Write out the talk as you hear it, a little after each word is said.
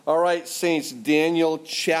All right, saints, Daniel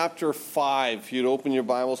chapter 5. If you'd open your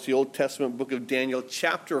Bibles to the Old Testament book of Daniel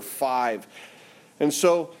chapter 5. And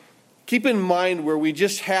so keep in mind where we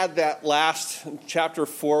just had that last chapter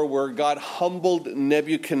 4 where God humbled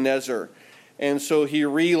Nebuchadnezzar. And so he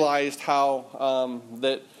realized how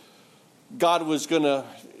that God was going to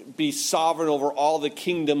be sovereign over all the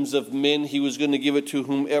kingdoms of men. He was going to give it to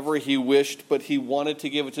whomever he wished, but he wanted to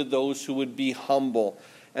give it to those who would be humble.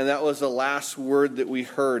 And that was the last word that we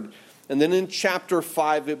heard. And then in chapter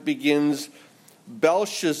 5 it begins,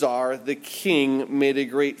 Belshazzar the king made a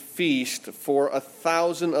great feast for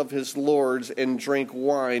 1,000 of his lords and drank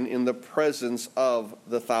wine in the presence of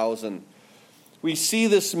the 1,000. We see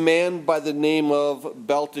this man by the name of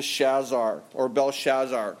Belshazzar.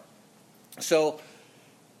 So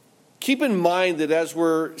keep in mind that as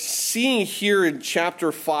we're seeing here in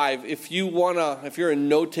chapter 5, if you're a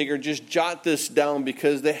note taker, just jot this down,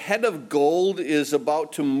 because the head of gold is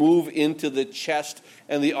about to move into the chest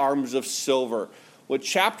and the arms of silver. What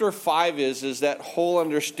chapter 5 is that whole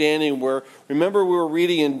understanding where, remember we were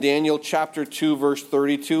reading in Daniel chapter 2 verse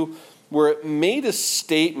 32, where it made a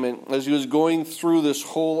statement as he was going through this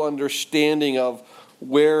whole understanding of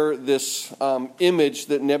where this image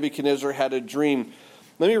that Nebuchadnezzar had a dream.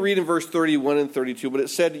 Let me read in verse 31 and 32. But it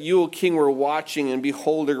said, "You, O king, were watching, and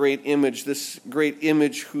behold a great image. This great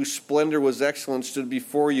image, whose splendor was excellent, stood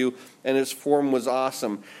before you, and its form was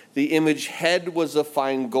awesome. The image head was of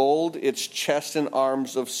fine gold, its chest and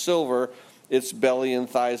arms of silver, its belly and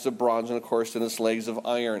thighs of bronze, and of course, and its legs of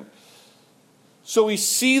iron." So we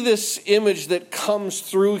see this image that comes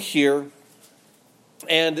through here,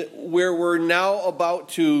 and where we're now about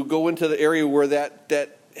to go into the area where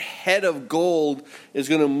that head of gold is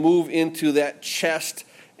going to move into that chest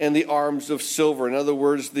and the arms of silver. In other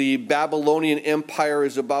words, the Babylonian Empire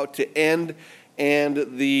is about to end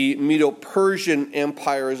and the Medo-Persian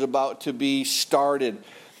Empire is about to be started.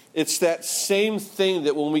 It's that same thing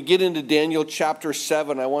that when we get into Daniel chapter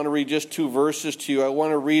 7, I want to read just 2 verses to you. I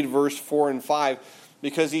want to read verse 4 and 5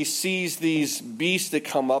 because he sees these beasts that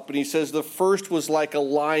come up, and he says the first was like a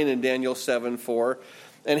lion in Daniel 7:4.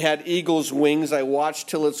 And had eagle's wings. I watched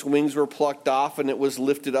till its wings were plucked off, and it was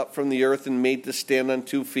lifted up from the earth and made to stand on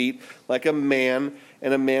 2 feet like a man,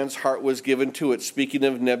 and a man's heart was given to it. Speaking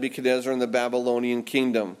of Nebuchadnezzar and the Babylonian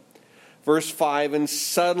kingdom. Verse 5, and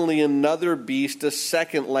suddenly another beast, a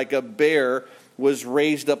second like a bear, was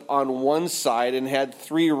raised up on one side and had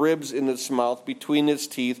 3 ribs in its mouth between its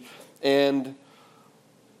teeth. And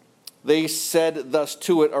they said thus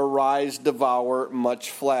to it, arise, devour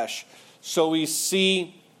much flesh. So we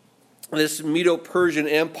see this Medo-Persian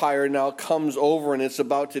Empire now comes over and it's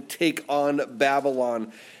about to take on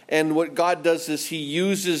Babylon. And what God does is he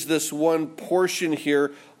uses this one portion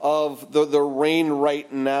here of the reign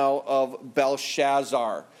right now of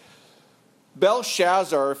Belshazzar.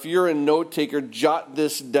 Belshazzar, if you're a note taker, jot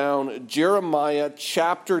this down. Jeremiah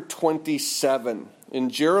chapter 27.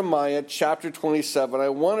 In Jeremiah chapter 27, I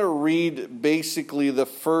want to read basically the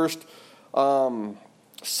first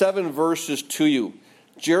 7 verses to you.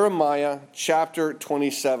 Jeremiah chapter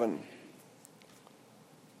 27.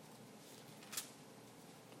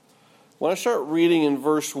 When I start reading in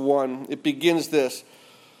verse 1, it begins this.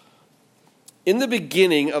 In the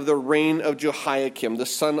beginning of the reign of Jehoiakim, the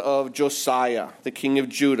son of Josiah, the king of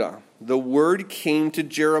Judah, the word came to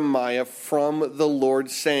Jeremiah from the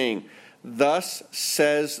Lord, saying, Thus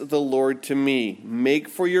says the Lord to me, make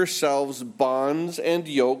for yourselves bonds and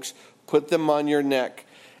yokes, put them on your neck,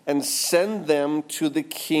 and send them to the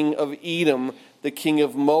king of Edom, the king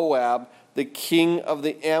of Moab, the king of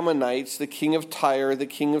the Ammonites, the king of Tyre, the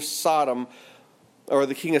king of Sodom, or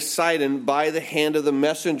the king of Sidon, by the hand of the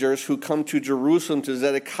messengers who come to Jerusalem to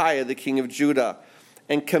Zedekiah, the king of Judah,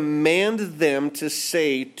 and command them to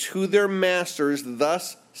say to their masters,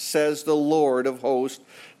 Thus says the Lord of hosts,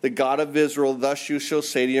 the God of Israel, thus you shall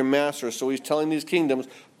say to your masters. So he's telling these kingdoms,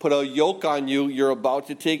 put a yoke on you, you're about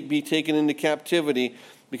to be taken into captivity,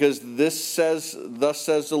 because thus says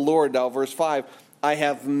the Lord. Now verse 5, I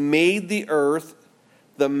have made the earth,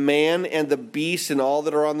 the man and the beast and all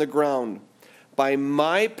that are on the ground. By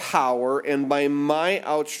my power and by my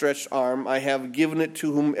outstretched arm I have given it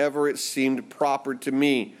to whomever it seemed proper to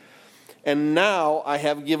me. And now I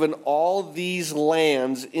have given all these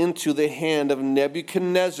lands into the hand of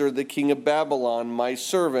Nebuchadnezzar, the king of Babylon, my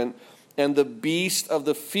servant, and the beast of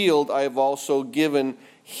the field I have also given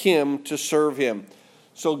him to serve him.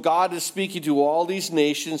 So God is speaking to all these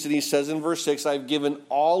nations, and he says in verse 6, I've given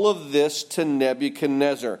all of this to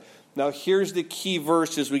Nebuchadnezzar. Now here's the key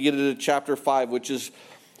verse as we get into chapter 5, which is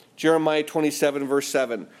Jeremiah 27, verse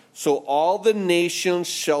 7. So all the nations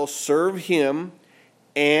shall serve him,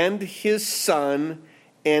 and his son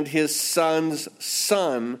and his son's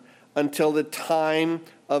son until the time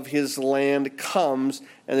of his land comes,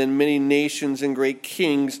 and then many nations and great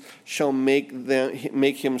kings shall make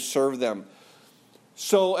him serve them.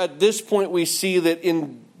 So at this point we see that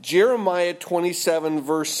in Jeremiah 27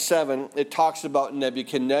 verse 7, it talks about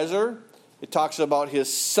Nebuchadnezzar, it talks about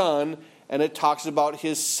his son, and it talks about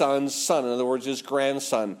his son's son, in other words, his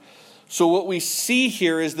grandson. So what we see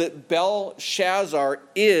here is that Belshazzar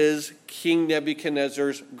is King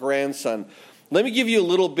Nebuchadnezzar's grandson. Let me give you a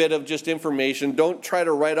little bit of just information. Don't try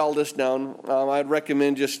to write all this down. I'd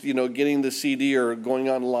recommend just getting the CD or going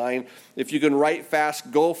online. If you can write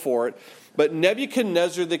fast, go for it. But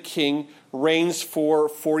Nebuchadnezzar the king reigns for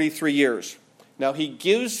 43 years. Now he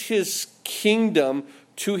gives his kingdom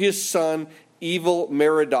to his son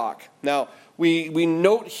Evil-Merodach. Now we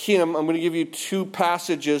note him. I'm going to give you two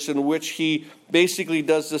passages in which he basically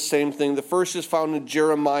does the same thing. The first is found in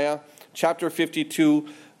Jeremiah chapter 52,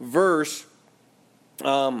 verse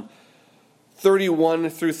 31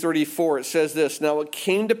 through 34. It says this: Now it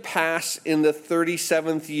came to pass in the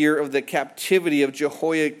 37th year of the captivity of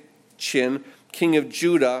Jehoiachin, king of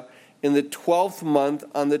Judah, in the 12th month,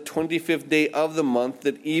 on the 25th day of the month,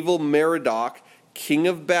 that Evil-Merodach, king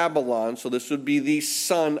of Babylon, so this would be the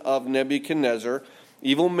son of Nebuchadnezzar,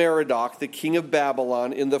 Evil-Merodach, the king of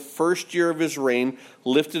Babylon, in the first year of his reign,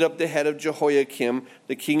 lifted up the head of Jehoiakim,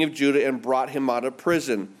 the king of Judah, and brought him out of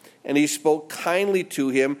prison. And he spoke kindly to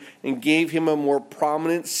him and gave him a more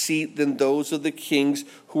prominent seat than those of the kings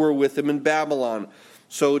who were with him in Babylon.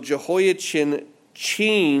 So Jehoiachin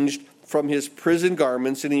changed from his prison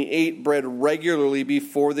garments, and he ate bread regularly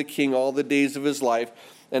before the king all the days of his life.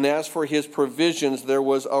 And as for his provisions, there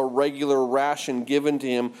was a regular ration given to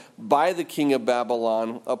him by the king of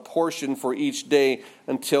Babylon, a portion for each day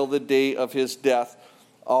until the day of his death,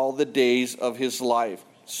 all the days of his life.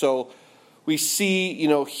 So we see,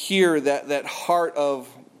 here that heart of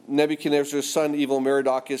Nebuchadnezzar's son,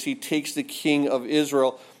 Evil-Merodach, as he takes the king of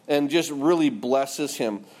Israel and just really blesses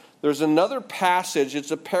him. There's another passage,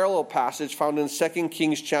 it's a parallel passage found in 2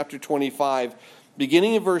 Kings chapter 25,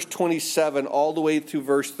 beginning in verse 27 all the way through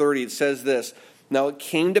verse 30. It says this: Now it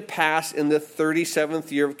came to pass in the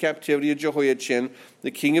 37th year of captivity of Jehoiachin,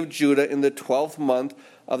 the king of Judah, in the 12th month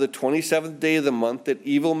of the 27th day of the month, that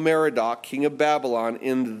Evil-Merodach, king of Babylon,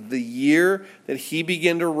 in the year that he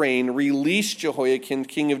began to reign, released Jehoiakim,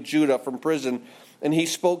 king of Judah, from prison. And he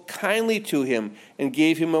spoke kindly to him and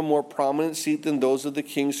gave him a more prominent seat than those of the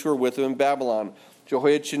kings who were with him in Babylon.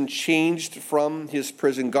 Jehoiachin changed from his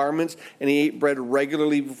prison garments, and he ate bread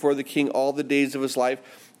regularly before the king all the days of his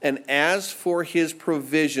life. And as for his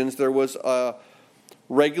provisions, there was a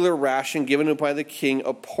regular ration given him by the king,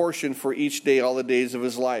 a portion for each day all the days of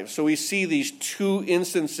his life. So we see these two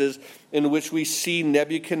instances in which we see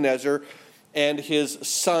Nebuchadnezzar and his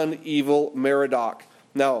son Evil-Merodach.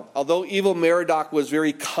 Now, although Evil-Merodach was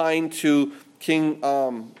very kind to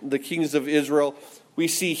the kings of Israel, we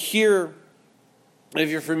see here, if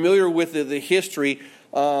you're familiar with the history,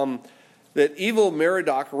 that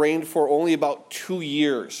Evil-Merodach reigned for only about 2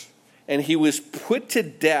 years. And he was put to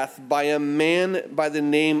death by a man by the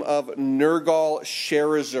name of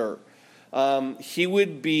Nergal-Sharezer. He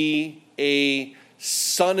would be a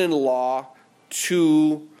son-in-law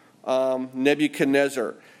to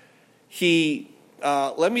Nebuchadnezzar.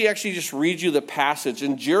 Let me actually just read you the passage.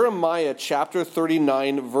 In Jeremiah chapter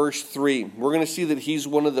 39, verse 3, we're going to see that he's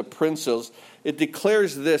one of the princes. It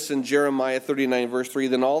declares this in Jeremiah 39, verse 3,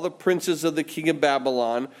 Then all the princes of the king of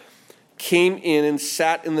Babylon came in and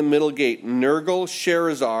sat in the middle gate: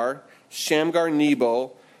 Nergal-Sharezer,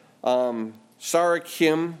 Shamgar-Nebo,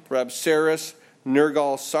 Sarakim, Rabsaris,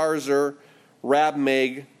 Nergal-Sharezer,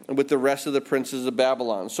 Rabmag, and with the rest of the princes of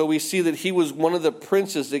Babylon. So we see that he was one of the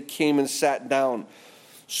princes that came and sat down.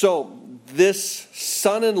 So this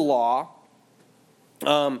son-in-law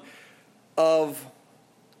of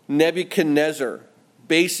Nebuchadnezzar,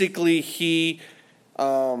 basically he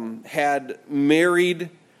had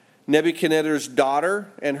married Nebuchadnezzar's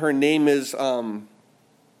daughter, and her name is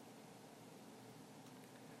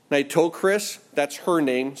Nitocris. That's her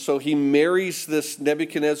name. So he marries this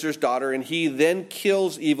Nebuchadnezzar's daughter, and he then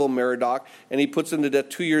kills Evil-Merodach, and he puts him to death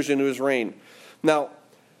 2 years into his reign. Now,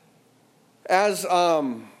 as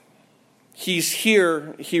he's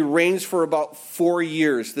here, he reigns for about 4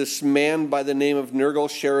 years. This man by the name of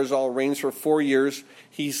Nergal-Sharezer reigns for 4 years.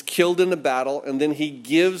 He's killed in a battle, and then he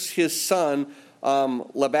gives his son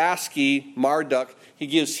Labaski, Marduk, he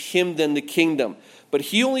gives him then the kingdom. But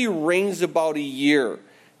he only reigns about a year.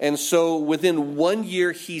 And so within 1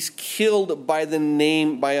 year, he's killed by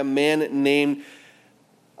a man named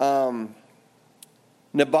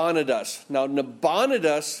Nabonidus. Now,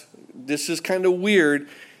 Nabonidus, this is kind of weird.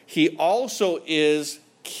 He also is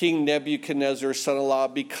King Nebuchadnezzar's son-in-law,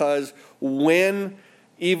 because when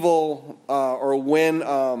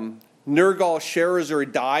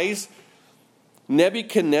Nergal-Sharezer dies,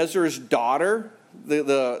 Nebuchadnezzar's daughter,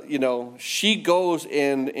 she goes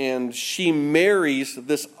and she marries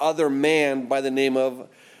this other man by the name of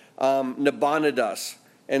Nabonidus.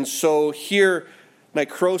 And so here,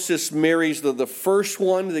 Necrosis marries the first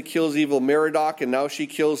one that kills evil Merodach, and now she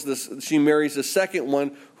marries the second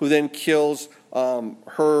one, who then kills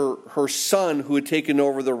her son who had taken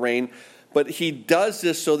over the reign. But he does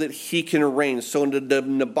this so that he can reign. So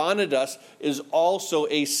Nabonidus is also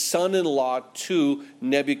a son-in-law to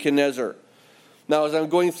Nebuchadnezzar. Now, as I'm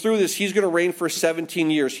going through this, he's going to reign for 17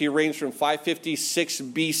 years. He reigns from 556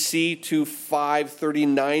 BC to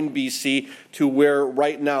 539 BC to where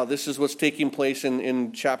right now, this is what's taking place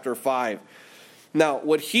in chapter 5. Now,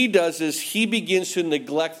 what he does is he begins to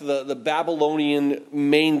neglect the Babylonian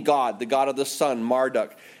main god, the god of the sun,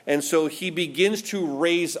 Marduk. And so he begins to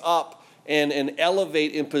raise up and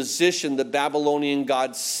elevate in position the Babylonian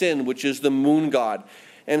god Sin, which is the moon god.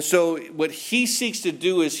 And so what he seeks to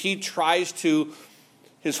do is his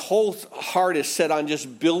whole heart is set on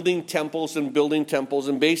just building temples and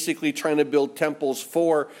basically trying to build temples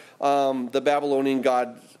for the Babylonian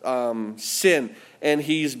god Sin. And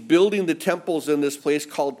he's building the temples in this place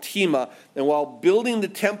called Tema. And while building the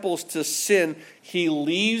temples to Sin, he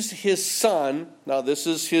leaves his son. Now this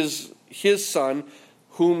is his son,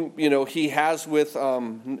 whom he has with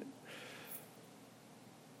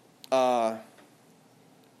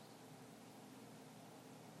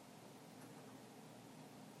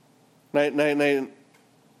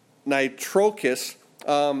Nitrochus,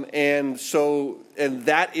 and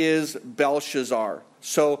that is Belshazzar.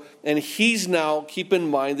 So, and he's now, keep in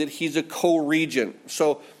mind that he's a co-regent.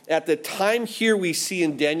 So at the time here we see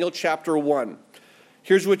in Daniel chapter 1,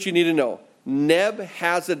 here's what you need to know. Neb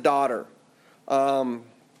has a daughter,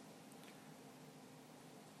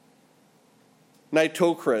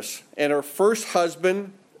 Nitocris, and her first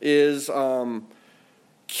husband is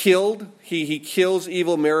killed. He kills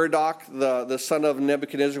evil Merodach, the son of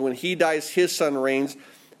Nebuchadnezzar. When he dies, his son reigns.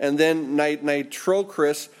 And then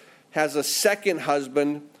Nitrocris has a second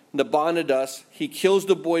husband, Nabonidus. He kills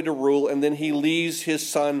the boy to rule, and then he leaves his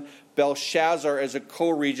son Belshazzar as a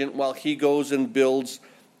co-regent while he goes and builds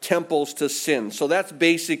temples to Sin. So that's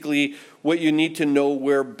basically what you need to know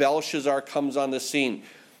where Belshazzar comes on the scene.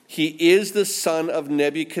 He is the son of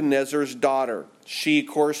Nebuchadnezzar's daughter. She, of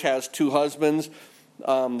course, has two husbands.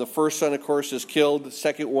 The first son, of course, is killed. The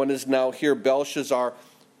second one is now here. Belshazzar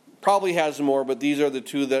probably has more, but these are the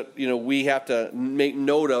two that we have to make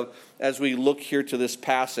note of as we look here to this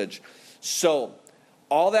passage. So,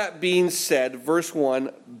 all that being said, verse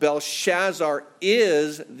 1, Belshazzar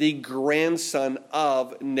is the grandson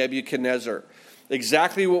of Nebuchadnezzar.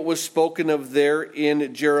 Exactly what was spoken of there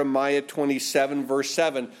in Jeremiah 27, verse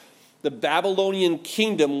 7. The Babylonian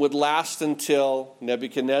kingdom would last until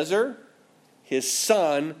Nebuchadnezzar, his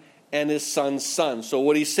son, and his son's son. So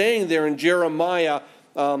what he's saying there in Jeremiah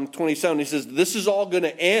 27, he says, this is all going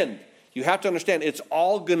to end. You have to understand, it's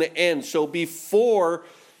all going to end. So before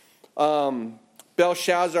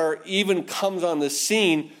Belshazzar even comes on the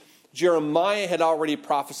scene, Jeremiah had already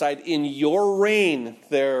prophesied, in your reign,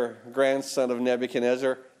 there, grandson of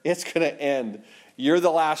Nebuchadnezzar, it's going to end. You're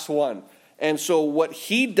the last one. And so what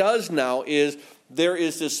he does now is, there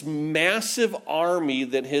is this massive army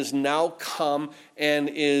that has now come and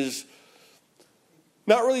is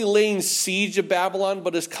not really laying siege of Babylon,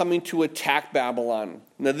 but is coming to attack Babylon.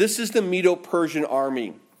 Now, this is the Medo-Persian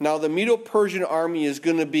army. Now, the Medo-Persian army is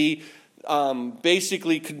going to be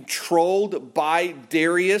basically controlled by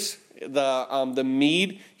Darius, the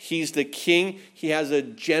Mede. He's the king. He has a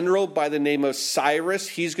general by the name of Cyrus.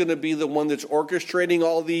 He's going to be the one that's orchestrating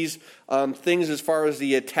all these things as far as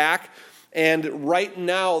the attack. And right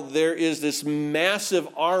now, there is this massive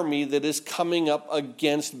army that is coming up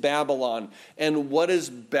against Babylon. And what is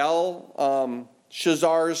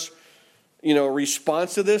Belshazzar's,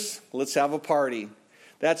 response to this? Let's have a party.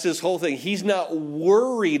 That's his whole thing. He's not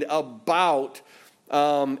worried about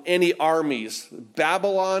any armies.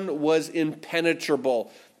 Babylon was impenetrable.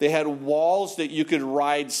 They had walls that you could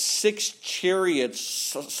ride 6 chariots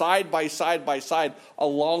side by side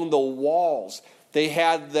along the walls. They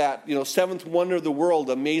had that, seventh wonder of the world,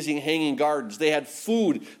 amazing hanging gardens. They had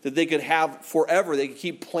food that they could have forever. They could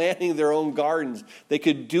keep planting their own gardens. They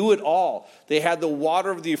could do it all. They had the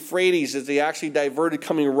water of the Euphrates that they actually diverted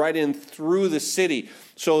coming right in through the city.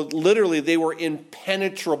 So literally they were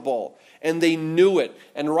impenetrable. and they knew it.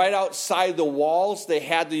 And right outside the walls, they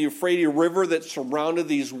had the Euphrates River that surrounded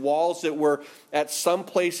these walls that were at some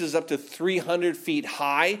places up to 300 feet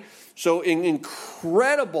high. So in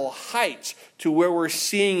incredible heights to where we're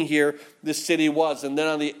seeing here the city was. And then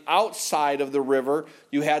on the outside of the river,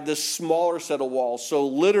 you had this smaller set of walls. So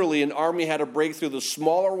literally an army had to break through the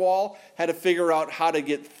smaller wall, had to figure out how to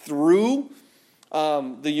get through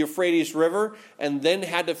the Euphrates River, and then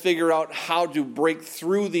had to figure out how to break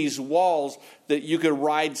through these walls that you could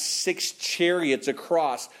ride 6 chariots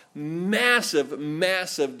across. Massive,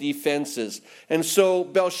 massive defenses. And so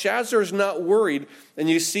Belshazzar is not worried, and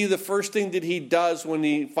you see the first thing that he does when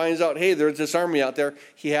he finds out, hey, there's this army out there,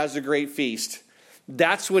 he has a great feast.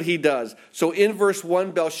 That's what he does. So in verse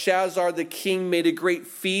 1, Belshazzar the king made a great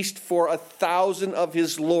feast for 1,000 of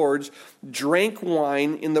his lords, drank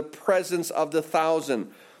wine in the presence of the 1,000.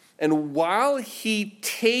 And while he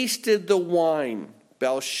tasted the wine,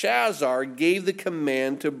 Belshazzar gave the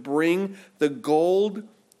command to bring the gold,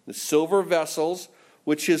 the silver vessels,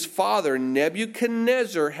 which his father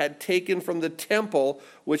Nebuchadnezzar had taken from the temple,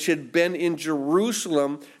 which had been in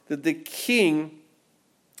Jerusalem, that the king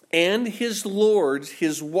and his lords,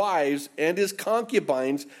 his wives, and his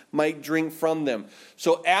concubines might drink from them.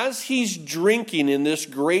 So as he's drinking in this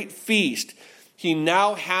great feast, he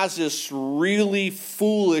now has this really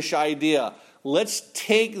foolish idea. Let's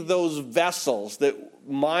take those vessels that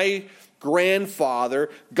my grandfather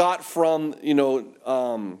got from,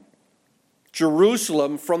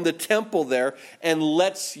 Jerusalem, from the temple there, and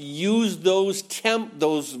let's use those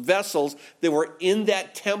vessels that were in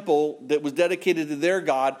that temple that was dedicated to their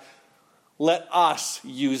God. Let us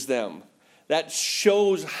use them. That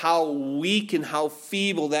shows how weak and how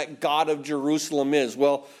feeble that God of Jerusalem is.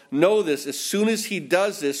 Well, know this, as soon as he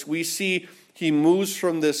does this, we see he moves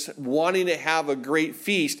from this wanting to have a great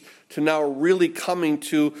feast to now really coming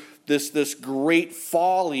to this great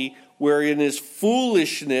folly, where in his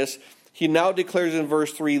foolishness, he now declares in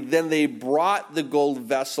verse 3, then they brought the gold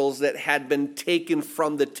vessels that had been taken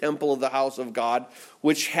from the temple of the house of God,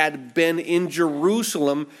 which had been in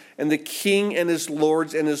Jerusalem, and the king and his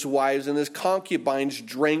lords and his wives and his concubines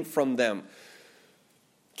drank from them.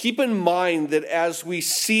 Keep in mind that as we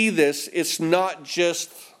see this, it's not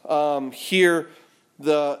just here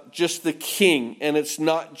just the king, and it's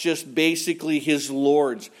not just basically his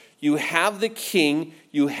lords. You have the king,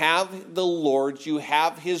 you have the lords, you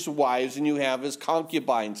have his wives, and you have his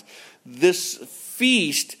concubines. This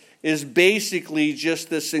feast is basically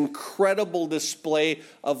just this incredible display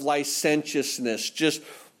of licentiousness. Just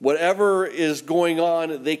whatever is going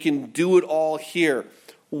on, they can do it all here.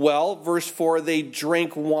 Well, verse 4, they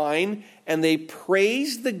drank wine and they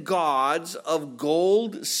praised the gods of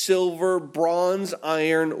gold, silver, bronze,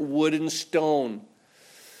 iron, wood, and stone.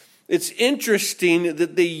 It's interesting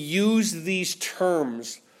that they use these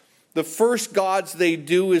terms. The first gods they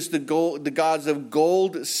do is the gods of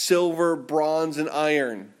gold, silver, bronze, and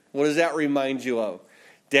iron. What does that remind you of?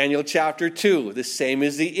 Daniel chapter 2, the same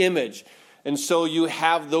as the image. And so you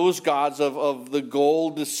have those gods of the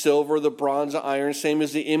gold, the silver, the bronze, the iron, same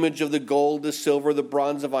as the image of the gold, the silver, the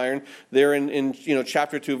bronze, of iron. There in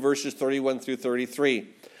chapter 2, verses 31 through 33.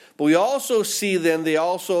 But we also see then they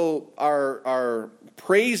also are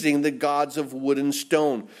praising the gods of wood and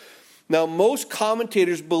stone. Now, most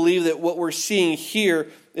commentators believe that what we're seeing here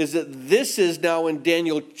is that this is now in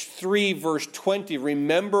Daniel 3, verse 20.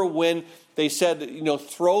 Remember when they said,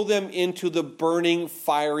 throw them into the burning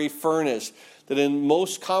fiery furnace. That in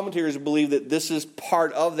most commentators believe that this is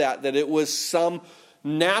part of that it was some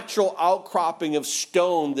natural outcropping of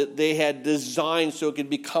stone that they had designed so it could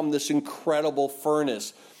become this incredible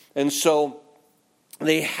furnace. And so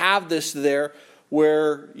they have this there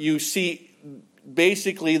where you see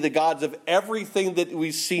basically the gods of everything that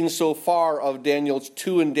we've seen so far of Daniel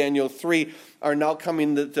 2 and Daniel 3 are now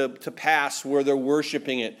coming to pass where they're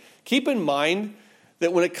worshiping it. Keep in mind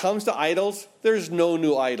that when it comes to idols, there's no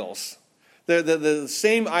new idols. They're the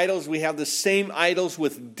same idols. We have the same idols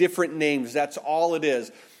with different names. That's all it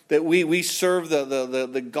is. That we serve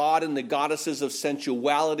the god and the goddesses of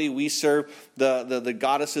sensuality. We serve the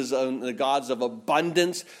goddesses and the gods of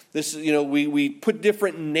abundance. This we put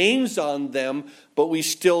different names on them, but we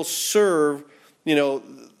still serve.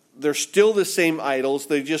 They're still the same idols.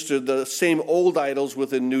 They just are the same old idols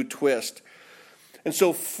with a new twist. And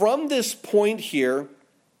so from this point here,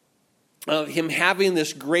 of him having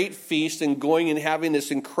this great feast and going and having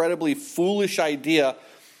this incredibly foolish idea,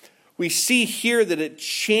 we see here that it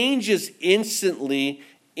changes instantly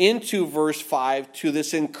into verse 5 to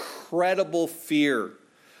this incredible fear.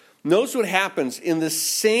 Notice what happens. In the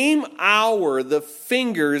same hour, the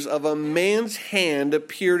fingers of a man's hand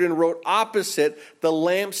appeared and wrote opposite the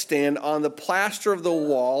lampstand on the plaster of the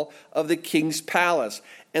wall of the king's palace.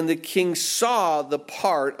 And the king saw the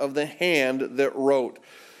part of the hand that wrote.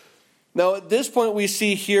 Now, at this point, we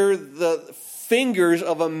see here the fingers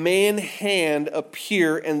of a man's hand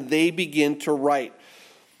appear and they begin to write.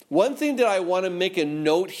 One thing that I want to make a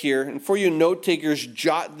note here, and for you note takers,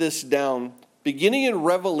 jot this down. Beginning in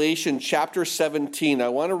Revelation chapter 17, I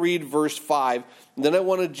want to read verse 5, and then I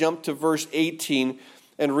want to jump to verse 18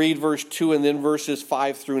 and read verse 2 and then verses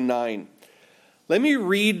 5 through 9. Let me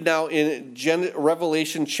read now in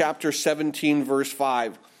Revelation chapter 17, verse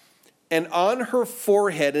 5. And on her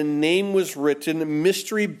forehead a name was written,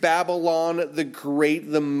 Mystery Babylon the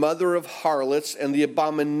Great, the mother of harlots and the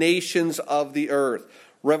abominations of the earth.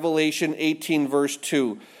 Revelation 18, verse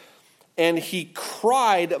 2. And he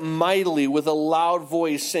cried mightily with a loud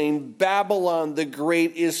voice, saying, Babylon the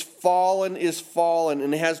Great is fallen,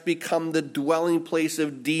 and has become the dwelling place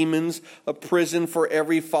of demons, a prison for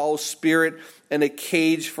every foul spirit, and a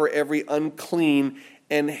cage for every unclean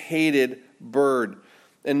and hated bird.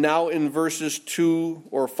 And now in verses 2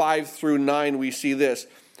 or 5 through 9, we see this.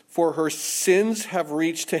 For her sins have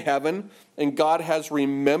reached to heaven, and God has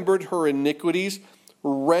remembered her iniquities.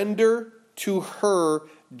 Render to her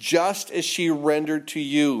just as she rendered to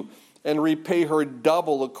you, and repay her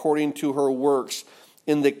double according to her works.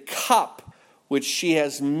 In the cup which she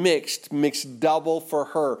has mix double for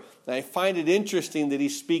her. And I find it interesting that he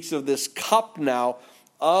speaks of this cup now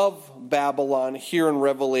of Babylon here in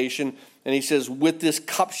Revelation. And he says, with this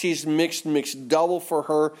cup she's mixed double for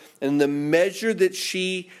her. And the measure that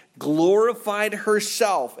she glorified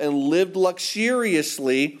herself and lived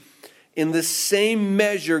luxuriously, in the same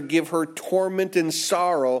measure give her torment and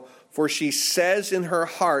sorrow, for she says in her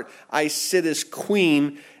heart, I sit as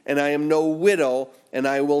queen, and I am no widow, and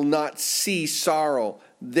I will not see sorrow.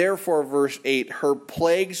 Therefore, verse 8, her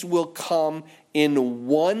plagues will come in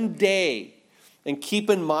one day. And keep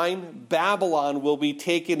in mind, Babylon will be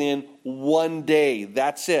taken in one day.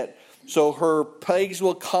 That's it. So her plagues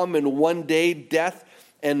will come in one day, death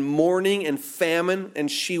and mourning and famine,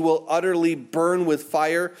 and she will utterly burn with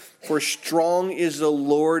fire, for strong is the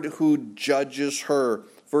Lord who judges her.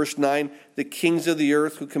 Verse 9, the kings of the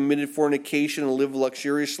earth who committed fornication and lived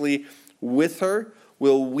luxuriously with her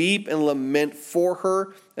will weep and lament for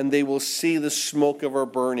her, and they will see the smoke of her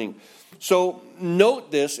burning. So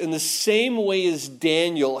note this, in the same way as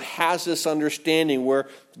Daniel has this understanding where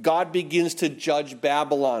God begins to judge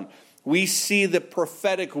Babylon, we see the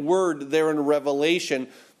prophetic word there in Revelation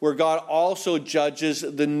where God also judges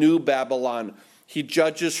the new Babylon. He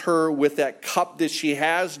judges her with that cup that she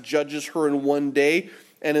has, judges her in one day.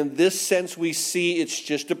 And in this sense, we see it's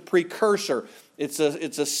just a precursor. It's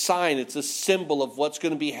a sign, it's a symbol of what's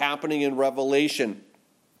going to be happening in Revelation.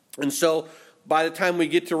 And so by the time we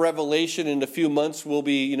get to Revelation in a few months, we'll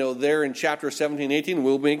be, there in chapter 17, 18.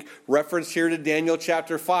 We'll make reference here to Daniel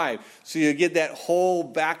chapter 5. So you get that whole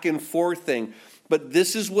back and forth thing. But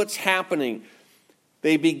this is what's happening.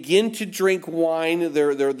 They begin to drink wine.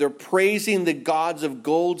 They're praising the gods of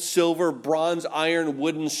gold, silver, bronze, iron,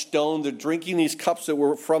 wood, and stone. They're drinking these cups that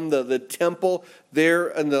were from the temple there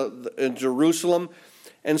in Jerusalem.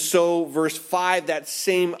 And so, verse 5, that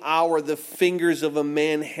same hour, the fingers of a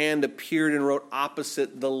man's hand appeared and wrote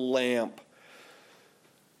opposite the lamp.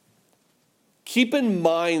 Keep in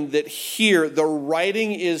mind that here, the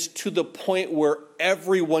writing is to the point where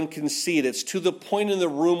everyone can see it. It's to the point in the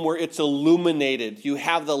room where it's illuminated. You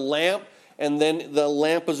have the lamp, and then the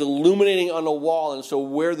lamp is illuminating on a wall. And so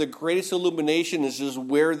where the greatest illumination is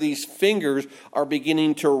where these fingers are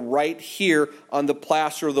beginning to write here on the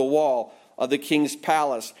plaster of the wall of the king's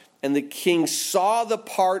palace. And the king saw the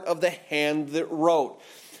part of the hand that wrote.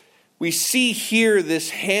 We see here this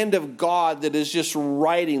hand of God that is just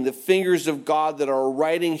writing, the fingers of God that are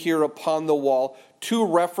writing here upon the wall. Two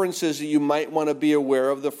references that you might want to be aware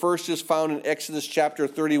of. The first is found in Exodus chapter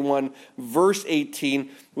 31, verse 18,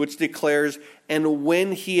 which declares, and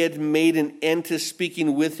when he had made an end to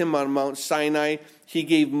speaking with him on Mount Sinai, he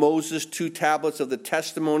gave Moses 2 tablets of the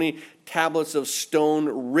testimony, tablets of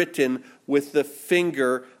stone written with the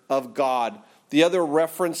finger of God. The other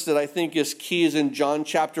reference that I think is key is in John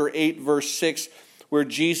chapter 8, verse 6, where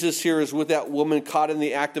Jesus here is with that woman caught in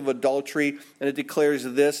the act of adultery, and it declares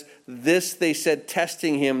this. This they said,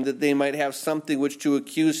 testing him, that they might have something which to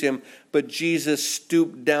accuse him. But Jesus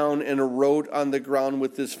stooped down and wrote on the ground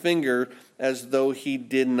with his finger, as though he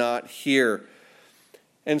did not hear.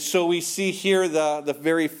 And so we see here the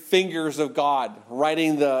very fingers of God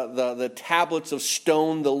writing the tablets of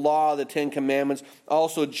stone, the law, the Ten Commandments.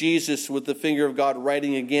 Also Jesus with the finger of God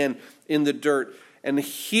writing again in the dirt. And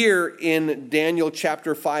here in Daniel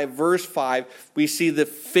chapter 5, verse 5, we see the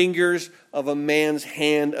fingers of a man's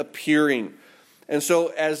hand appearing. And so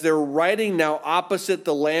as they're writing now opposite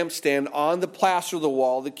the lampstand on the plaster of the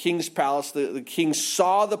wall, the king's palace, the king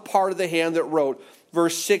saw the part of the hand that wrote.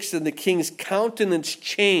 Verse 6, and the king's countenance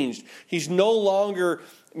changed. He's no longer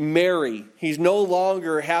merry. He's no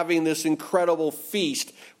longer having this incredible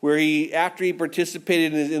feast where after he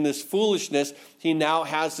participated in this foolishness, he now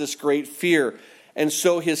has this great fear. And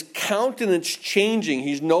so his countenance changing.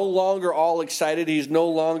 He's no longer all excited. He's no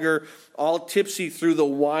longer all tipsy through the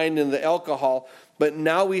wine and the alcohol. But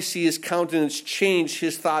now we see his countenance change.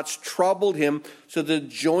 His thoughts troubled him. So the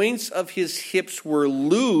joints of his hips were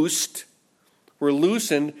loosened,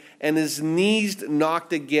 and his knees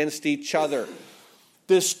knocked against each other.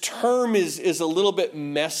 This term is a little bit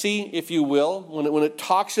messy, if you will, when it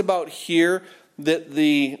talks about here that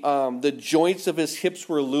the joints of his hips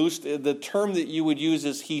were loosed. The term that you would use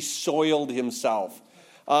is he soiled himself.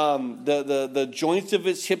 The joints of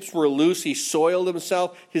his hips were loose. He soiled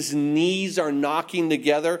himself. His knees are knocking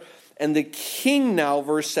together. And the king now,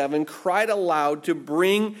 verse 7, cried aloud to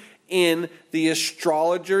bring in the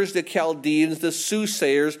astrologers, the Chaldeans, the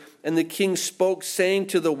soothsayers, and the king spoke, saying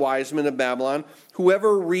to the wise men of Babylon,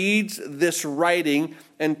 whoever reads this writing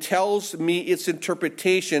and tells me its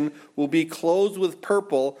interpretation will be clothed with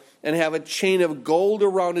purple and have a chain of gold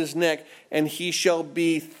around his neck, and he shall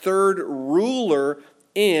be third ruler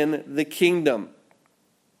in the kingdom.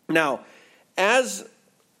 Now, as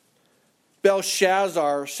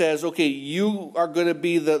Belshazzar says, okay, you are going to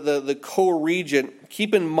be the co-regent.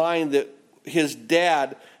 Keep in mind that his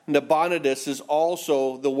dad, Nabonidus, is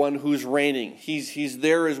also the one who's reigning. He's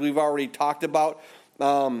there, as we've already talked about.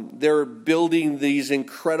 They're building these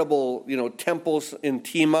incredible, temples in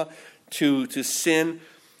Tema to Sin.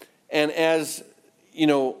 And as,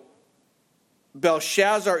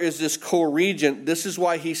 Belshazzar is this co-regent, this is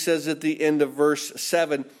why he says at the end of verse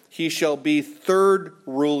 7, he shall be third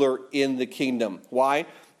ruler in the kingdom. Why?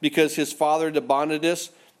 Because his father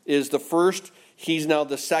Nabonidus is the first, he's now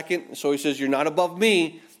the second. So he says, you're not above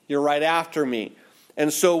me, you're right after me.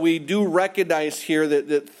 And so we do recognize here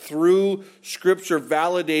that through Scripture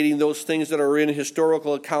validating those things that are in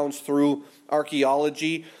historical accounts through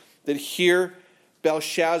archaeology, that here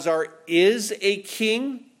Belshazzar is a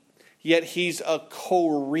king, yet he's a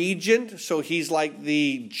co-regent, so he's like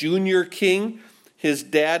the junior king. His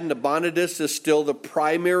dad, Nabonidus, is still the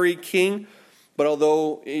primary king. But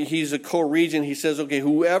although he's a co-regent, he says, okay,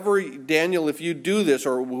 whoever, Daniel, if you do this,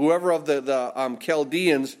 or whoever of the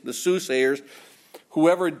Chaldeans, the soothsayers,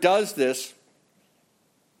 whoever does this,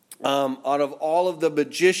 out of all of the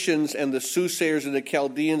magicians and the soothsayers and the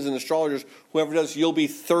Chaldeans and astrologers, whoever does, you'll be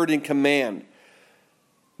third in command.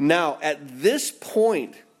 Now, at this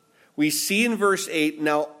point, we see in verse 8,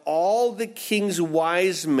 now all the king's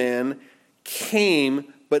wise men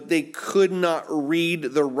came, but they could not read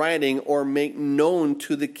the writing or make known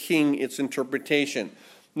to the king its interpretation.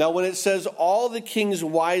 Now, when it says all the king's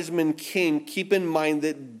wise men came, keep in mind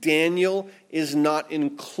that Daniel is not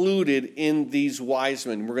included in these wise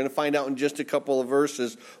men. We're going to find out in just a couple of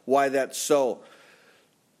verses why that's so.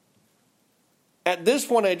 At this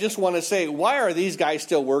point, I just want to say, why are these guys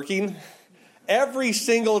still working? Every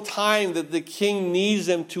single time that the king needs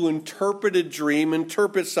them to interpret a dream,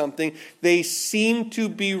 interpret something, they seem to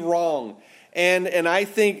be wrong. And I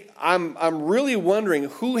think I'm really wondering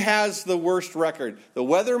who has the worst record, the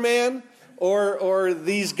weatherman or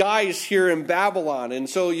these guys here in Babylon. And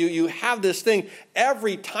so you have this thing,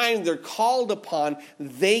 every time they're called upon,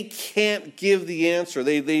 they can't give the answer.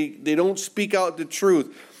 They don't speak out the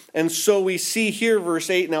truth. And so we see here, verse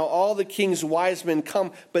 8, now all the king's wise men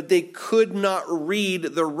come, but they could not read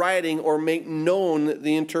the writing or make known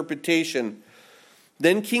the interpretation.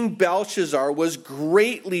 Then King Belshazzar was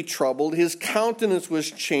greatly troubled, his countenance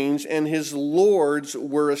was changed, and his lords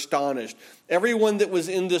were astonished. Everyone that was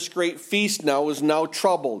in this great feast now was now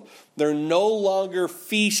troubled. They're no longer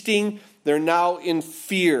feasting, they're now in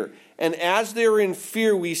fear. And as they're in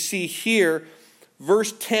fear, we see here,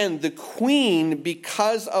 verse 10, the queen,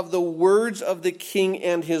 because of the words of the king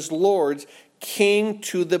and his lords, came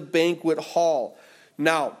to the banquet hall.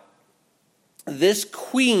 Now, this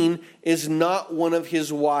queen is not one of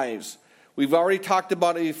his wives. We've already talked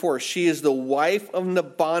about it before. She is the wife of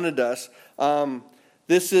Nabonidus.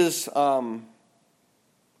 This is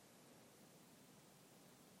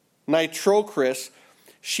Nitocris.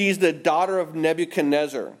 She's the daughter of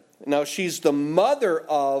Nebuchadnezzar. Now, she's the mother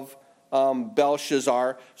of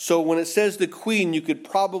Belshazzar. So when it says the queen, you could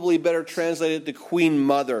probably better translate it the queen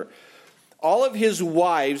mother. All of his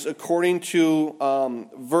wives, according to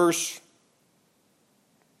verse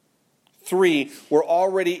 3, were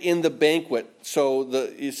already in the banquet. So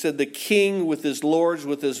it said the king with his lords,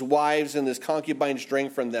 with his wives, and his concubines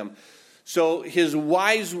drank from them. So his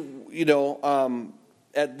wives,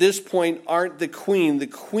 at this point aren't the queen. The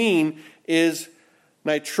queen is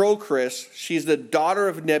Nitocris. She's the daughter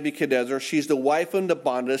of Nebuchadnezzar. She's the wife of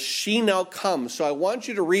Nabonidus. She now comes. So I want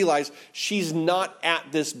you to realize she's not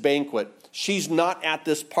at this banquet. She's not at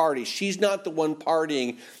this party. She's not the one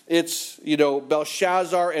partying. It's,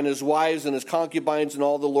 Belshazzar and his wives and his concubines and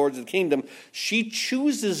all the lords of the kingdom. She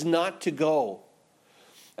chooses not to go.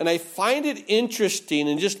 And I find it interesting,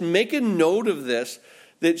 and just make a note of this,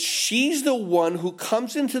 that she's the one who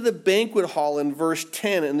comes into the banquet hall in verse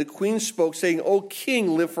 10. And the queen spoke, saying, O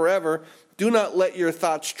king, live forever. Do not let your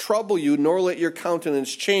thoughts trouble you, nor let your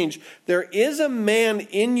countenance change. There is a man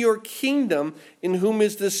in your kingdom in whom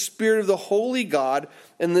is the spirit of the holy God.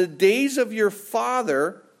 And the days of your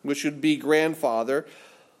father, which would be grandfather,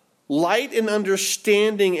 light and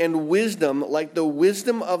understanding and wisdom, like the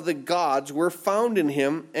wisdom of the gods, were found in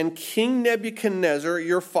him. And King Nebuchadnezzar,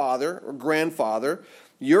 your father or grandfather,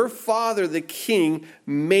 your father, the king,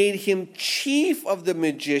 made him chief of the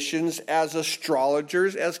magicians, as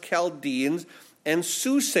astrologers, as Chaldeans, and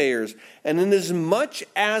soothsayers. And inasmuch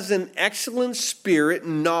as an excellent spirit,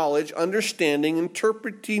 knowledge, understanding,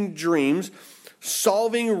 interpreting dreams,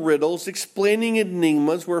 solving riddles, explaining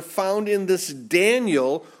enigmas, were found in this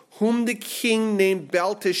Daniel, whom the king named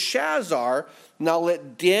Belteshazzar. Now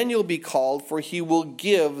let Daniel be called, for he will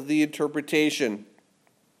give the interpretation.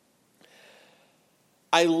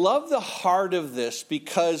 I love the heart of this,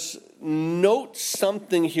 because note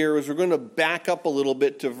something here as we're going to back up a little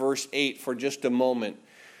bit to verse 8 for just a moment.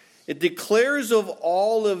 It declares of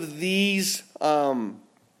all of these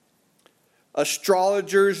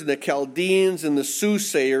astrologers and the Chaldeans and the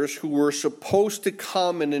soothsayers who were supposed to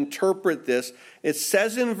come and interpret this. It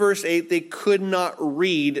says in verse 8 they could not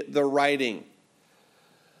read the writing.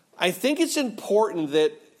 I think it's important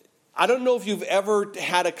that, I don't know if you've ever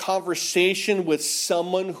had a conversation with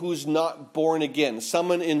someone who's not born again,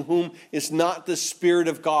 someone in whom is not the Spirit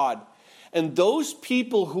of God. And those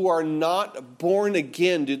people who are not born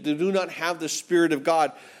again, they do not have the Spirit of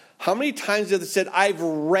God, how many times have they said, I've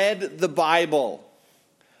read the Bible?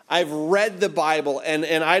 I've read the Bible, and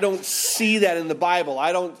I don't see that in the Bible.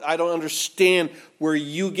 I don't understand where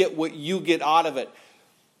you get what you get out of it.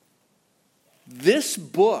 This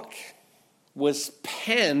book was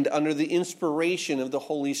penned under the inspiration of the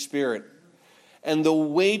Holy Spirit. And the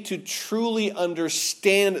way to truly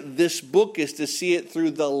understand this book is to see it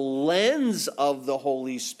through the lens of the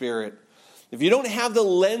Holy Spirit. If you don't have the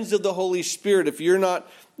lens of the Holy Spirit, if you're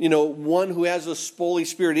not, one who has the Holy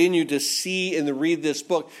Spirit in you to see and to read this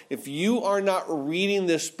book, if you are not reading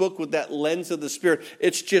this book with that lens of the Spirit,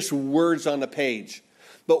 it's just words on a page.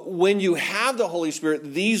 But when you have the Holy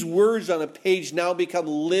Spirit, these words on a page now become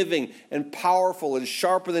living and powerful and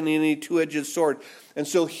sharper than any two-edged sword. And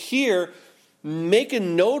so here, make a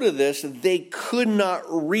note of this, they could not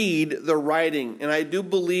read the writing. And I do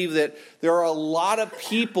believe that there are a lot of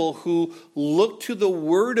people who look to the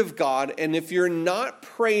Word of God, and if you're not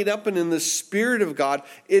prayed up and in the Spirit of God,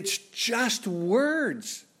 it's just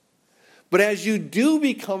words. But as you do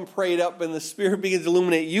become prayed up and the Spirit begins to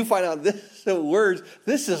illuminate, you find out this is words,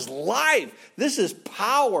 this is life, this is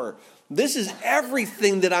power, this is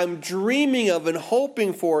everything that I'm dreaming of and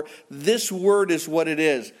hoping for. This word is what it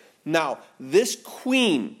is. Now, this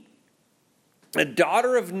queen, a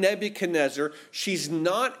daughter of Nebuchadnezzar, she's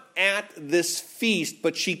not at this feast,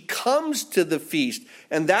 but she comes to the feast.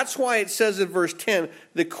 And that's why it says in verse 10,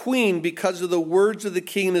 the queen, because of the words of the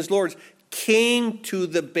king and his lords, came to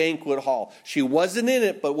the banquet hall. She wasn't in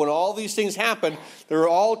it, but when all these things happen, they're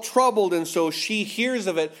all troubled, and so she hears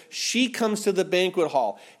of it. She comes to the banquet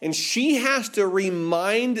hall, and she has to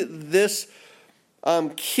remind this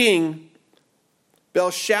king,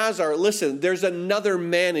 Belshazzar, listen, there's another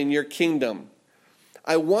man in your kingdom.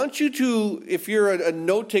 I want you to, if you're a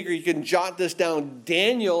note taker, you can jot this down.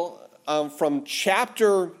 Daniel, from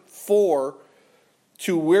chapter 4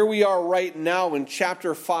 to where we are right now in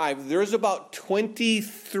chapter 5, there's about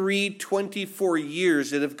 23, 24 years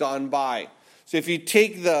that have gone by. So if you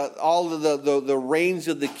take all of the reigns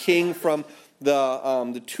of the king from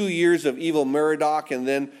the 2 years of evil Merodach, and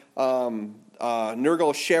then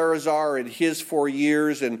Nergal-Sharezer and his 4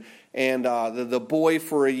 years, and the boy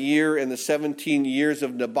for a year, and the 17 years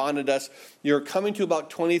of Nabonidus, you're coming to about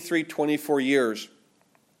 23, 24 years.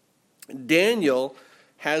 Daniel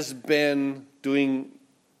has been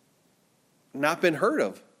not been heard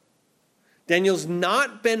of. Daniel's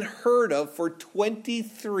not been heard of for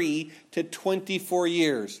 23 to 24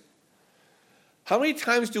 years. How many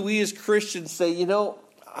times do we as Christians say,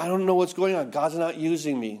 I don't know what's going on. God's not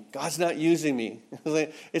using me. God's not using me.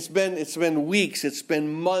 It's been weeks. It's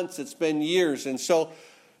been months. It's been years. And so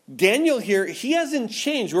Daniel here, he hasn't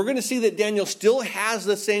changed. We're going to see that Daniel still has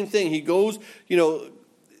the same thing. He goes,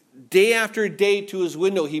 day after day to his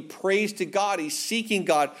window. He prays to God. He's seeking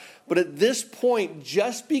God. But at this point,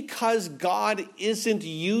 just because God isn't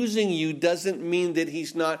using you doesn't mean that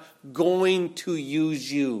he's not going to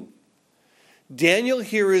use you. Daniel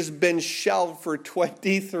here has been shelved for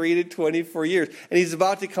 23 to 24 years, and he's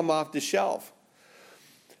about to come off the shelf.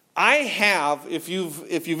 I have, if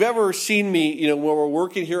you've ever seen me, when we're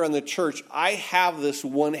working here on the church, I have this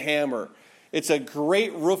one hammer. It's a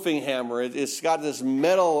great roofing hammer. It's got this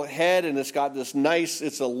metal head, and it's got this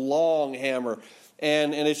it's a long hammer.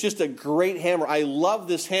 And it's just a great hammer. I love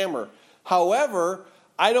this hammer. However,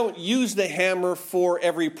 I don't use the hammer for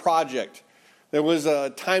every project. There was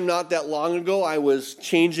a time not that long ago, I was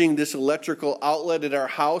changing this electrical outlet at our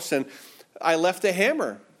house, and I left the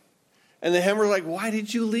hammer. And the hammer was like, "Why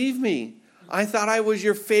did you leave me? I thought I was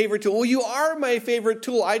your favorite tool." "Well, you are my favorite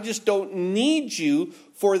tool. I just don't need you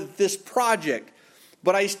for this project."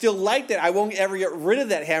 But I still like that. I won't ever get rid of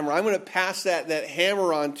that hammer. I'm going to pass that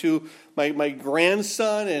hammer on to my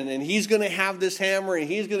grandson, and he's going to have this hammer, and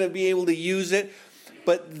he's going to be able to use it.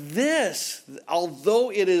 But this,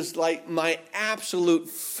 although it is like my absolute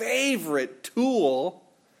favorite tool,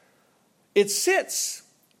 it sits,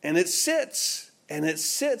 and it sits, and it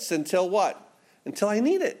sits until what? Until I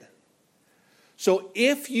need it. So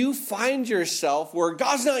if you find yourself where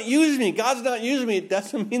God's not using me, it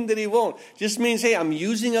doesn't mean that he won't. It just means, hey, I'm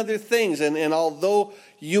using other things. And although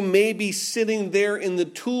you may be sitting there in the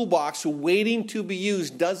toolbox waiting to be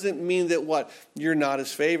used, doesn't mean that what? You're not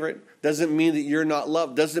his favorite. Doesn't mean that you're not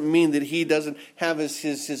loved. Doesn't mean that he doesn't have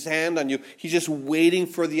his hand on you. He's just waiting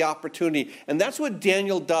for the opportunity. And that's what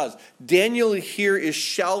Daniel does. Daniel here is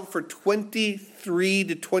shelved for 23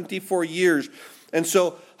 to 24 years. And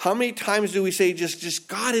so how many times do we say, just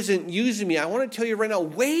God isn't using me? I want to tell you right now,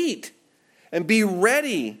 wait and be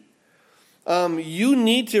ready. You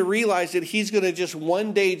need to realize that he's going to just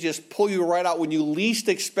one day just pull you right out when you least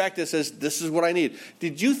expect it. Says, this is what I need.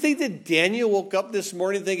 Did you think that Daniel woke up this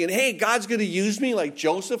morning thinking, hey, God's going to use me, like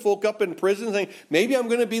Joseph woke up in prison saying, maybe I'm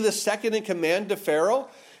going to be the second in command to Pharaoh?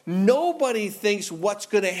 Nobody thinks what's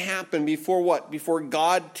going to happen before what? Before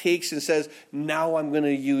God takes and says, now I'm going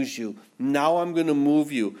to use you. Now I'm going to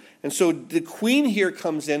move you. And so the queen here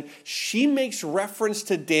comes in. She makes reference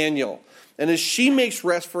to Daniel. And as she makes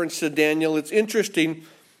reference to Daniel, it's interesting.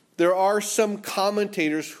 There are some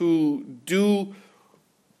commentators who do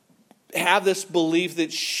have this belief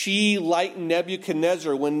that she, like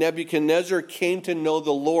Nebuchadnezzar, when Nebuchadnezzar came to know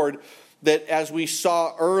the Lord, that as we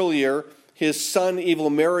saw earlier, his son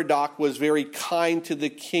Evil-Merodach was very kind to the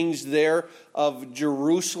kings there of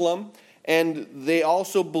Jerusalem. And they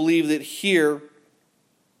also believe that here,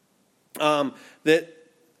 that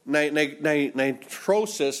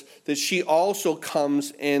Nitrosis, that she also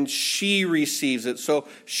comes and she receives it. So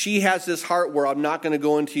she has this heart where I'm not going to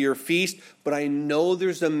go into your feast, but I know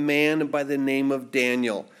there's a man by the name of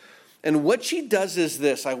Daniel. And what she does is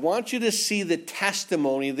this. I want you to see the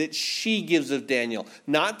testimony that she gives of Daniel.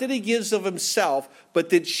 Not that he gives of himself, but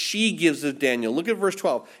that she gives of Daniel. Look at verse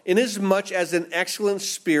 12. Inasmuch as an excellent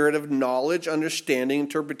spirit of knowledge, understanding,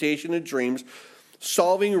 interpretation of dreams,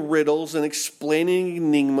 solving riddles, and explaining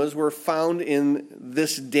enigmas were found in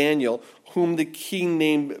this Daniel, whom the king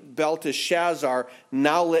named Belteshazzar.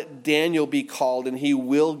 Now let Daniel be called, and he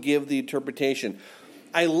will give the interpretation.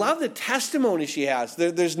 I love the testimony she has.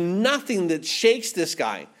 There's nothing that shakes this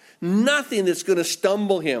guy. Nothing that's going to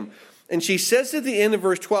stumble him. And she says at the end of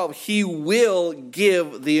verse 12, he will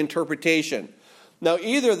give the interpretation. Now,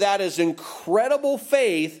 either that is incredible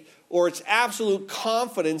faith or it's absolute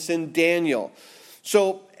confidence in Daniel.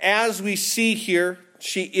 So, as we see here,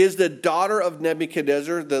 she is the daughter of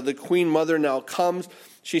Nebuchadnezzar. The queen mother now comes.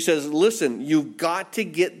 She says, listen, you've got to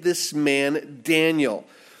get this man Daniel.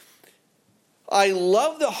 I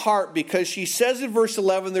love the heart because she says in verse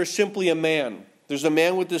 11, there's simply a man. There's a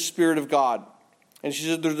man with the Spirit of God. And she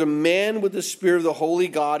says, there's a man with the Spirit of the Holy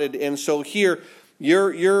God. And so here,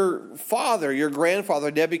 your father, your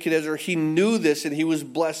grandfather, Nebuchadnezzar, he knew this and he was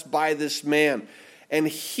blessed by this man. And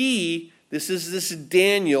this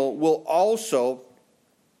Daniel, will also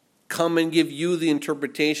come and give you the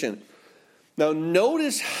interpretation. Now,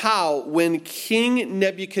 notice how when King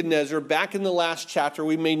Nebuchadnezzar, back in the last chapter,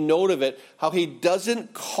 we made note of it, how he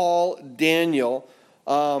doesn't call Daniel.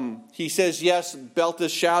 He says, yes,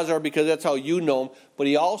 Belteshazzar, because that's how you know him, but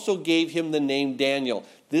he also gave him the name Daniel.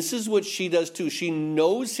 This is what she does too. She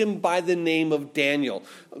knows him by the name of Daniel.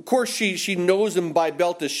 Of course, she knows him by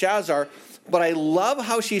Belteshazzar, but I love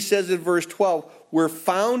how she says in verse 12, we're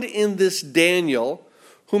found in this Daniel,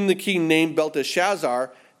 whom the king named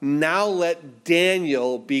Belteshazzar. Now let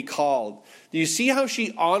Daniel be called. Do you see how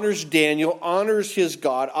she honors Daniel, honors his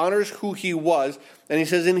God, honors who he was? And he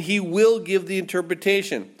says, and he will give the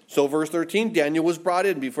interpretation. So verse 13, Daniel was brought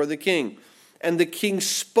in before the king. And the king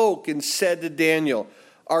spoke and said to Daniel,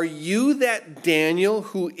 are you that Daniel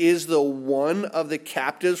who is the one of the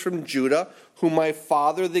captives from Judah, whom my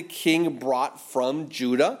father the king brought from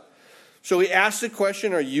Judah? So he asks the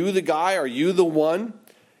question, are you the guy? Are you the one?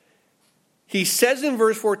 He says in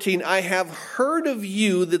verse 14, I have heard of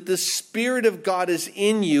you that the Spirit of God is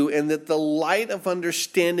in you and that the light of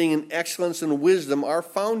understanding and excellence and wisdom are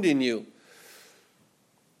found in you.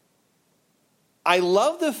 I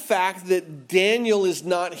love the fact that Daniel is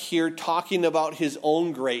not here talking about his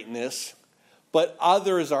own greatness, but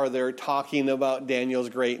others are there talking about Daniel's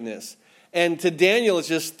greatness. And to Daniel, it's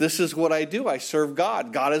just, this is what I do. I serve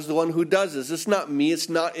God. God is the one who does this. It's not me. It's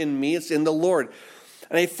not in me. It's in the Lord.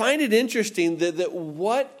 And I find it interesting that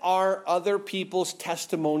what are other people's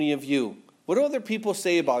testimony of you? What do other people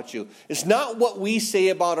say about you? It's not what we say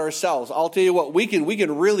about ourselves. I'll tell you what, we can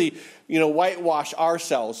really, whitewash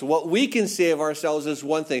ourselves. What we can say of ourselves is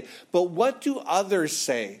one thing. But what do others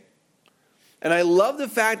say? And I love the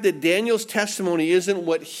fact that Daniel's testimony isn't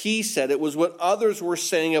what he said. It was what others were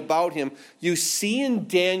saying about him. You see in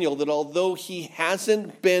Daniel that although he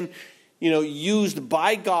hasn't been used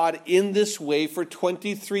by God in this way for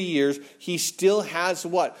 23 years, he still has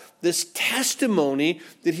what? This testimony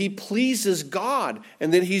that he pleases God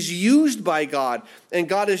and that he's used by God. And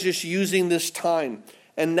God is just using this time.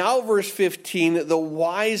 And now verse 15, the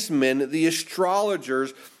wise men, the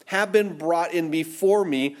astrologers, have been brought in before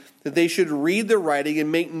me that they should read the writing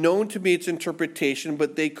and make known to me its interpretation,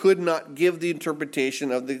 but they could not give the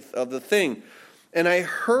interpretation of the thing. And I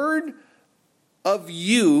heard of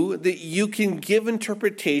you that you can give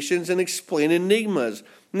interpretations and explain enigmas.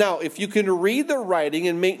 Now, if you can read the writing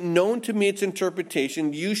and make known to me its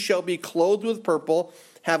interpretation, you shall be clothed with purple,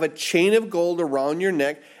 have a chain of gold around your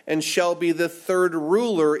neck, and shall be the third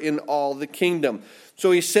ruler in all the kingdom. So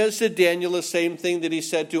he says to Daniel the same thing that he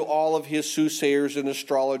said to all of his soothsayers and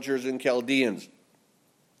astrologers and Chaldeans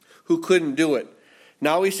who couldn't do it.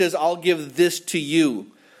 Now he says, I'll give this to you.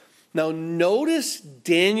 Now notice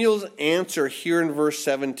Daniel's answer here in verse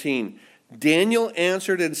 17. Daniel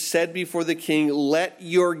answered and said before the king, let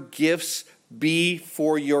your gifts be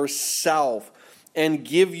for yourself and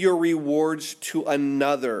give your rewards to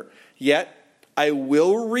another. Yet I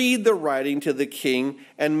will read the writing to the king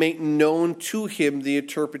and make known to him the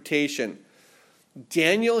interpretation.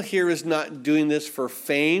 Daniel here is not doing this for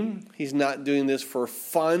fame. He's not doing this for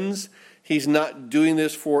funds. He's not doing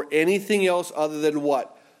this for anything else other than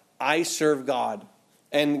what? I serve God,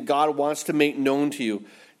 and God wants to make known to you.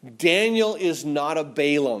 Daniel is not a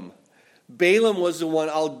Balaam. Balaam was the one,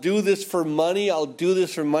 I'll do this for money, I'll do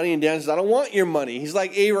this for money. And Daniel says, I don't want your money. He's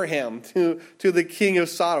like Abraham to the king of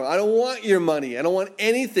Sodom. I don't want your money. I don't want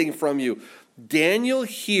anything from you. Daniel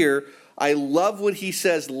here, I love what he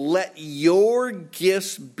says, let your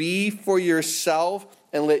gifts be for yourself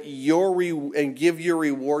and and give your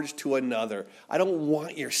rewards to another. I don't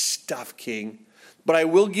want your stuff, king. But I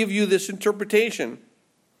will give you this interpretation.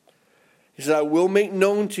 He said, I will make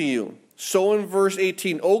known to you. So in verse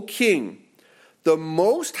 18, O king, the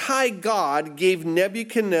Most High God gave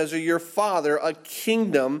Nebuchadnezzar your father a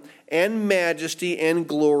kingdom and majesty and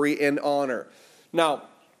glory and honor. Now,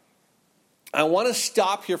 I want to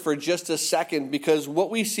stop here for just a second because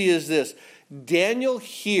what we see is this. Daniel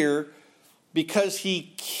here, because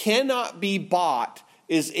he cannot be bought,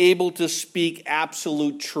 is able to speak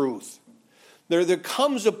absolute truth. There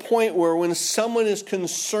comes a point where when someone is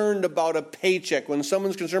concerned about a paycheck, when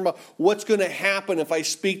someone's concerned about what's going to happen if I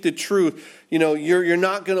speak the truth, you're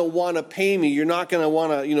not going to want to pay me. You're not going to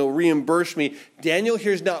want to, reimburse me. Daniel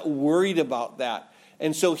here is not worried about that.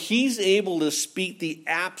 And so he's able to speak the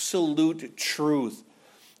absolute truth.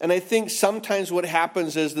 And I think sometimes what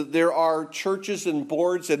happens is that there are churches and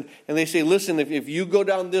boards and they say, listen, if you go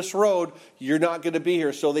down this road, you're not going to be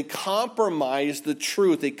here. So they compromise the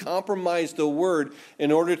truth. They compromise the word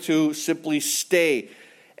in order to simply stay.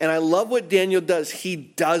 And I love what Daniel does. He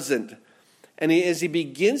doesn't. And as he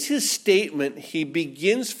begins his statement, he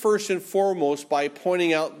begins first and foremost by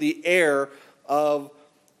pointing out the error of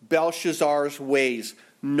Belshazzar's ways.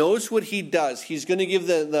 Notice what he does. He's going to give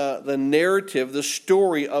the narrative, the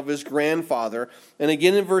story of his grandfather. And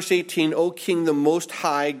again in verse 18, O king, the most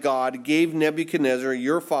high God gave Nebuchadnezzar,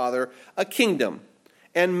 your father, a kingdom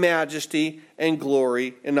and majesty and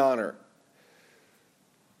glory and honor.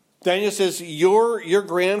 Daniel says, your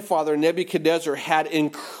grandfather Nebuchadnezzar had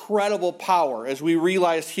incredible power. As we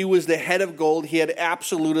realized, he was the head of gold. He had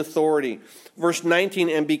absolute authority. Verse 19,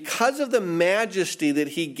 and because of the majesty that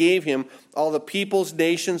he gave him, all the peoples,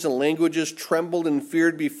 nations, and languages trembled and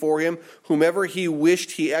feared before him. Whomever he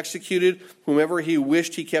wished he executed, whomever he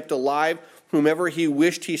wished he kept alive, whomever he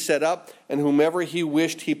wished he set up, and whomever he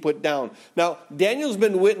wished he put down. Now, Daniel's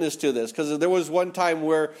been witness to this, because there was one time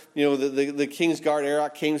where, the king's guard,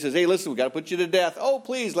 Arioch, came and says, hey, listen, we've got to put you to death. Oh,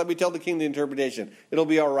 please, let me tell the king the interpretation. It'll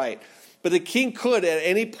be all right. But the king could at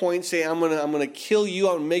any point say, I'm going to kill you,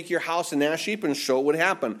 I'm going to make your house an ash heap, and show what would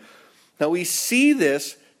happen. Now, we see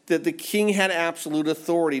this, that the king had absolute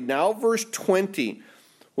authority. Now, verse 20,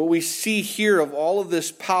 what we see here of all of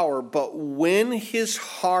this power, but when his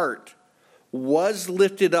heart was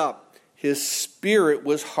lifted up, his spirit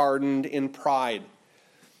was hardened in pride.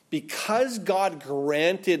 Because God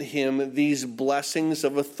granted him these blessings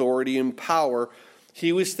of authority and power,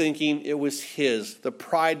 he was thinking it was his. The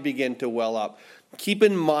pride began to well up. Keep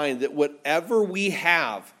in mind that whatever we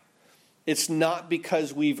have, it's not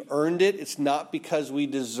because we've earned it. It's not because we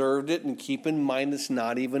deserved it. And keep in mind, it's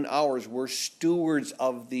not even ours. We're stewards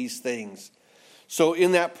of these things. So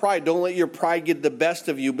in that pride, don't let your pride get the best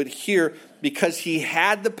of you. But here, because he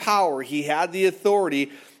had the power, he had the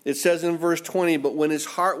authority, it says in verse 20, but when his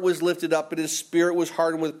heart was lifted up and his spirit was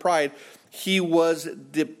hardened with pride, he was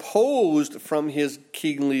deposed from his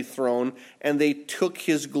kingly throne, and they took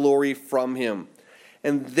his glory from him.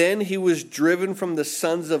 And then he was driven from the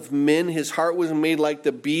sons of men. His heart was made like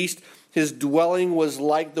the beast. His dwelling was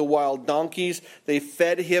like the wild donkeys. They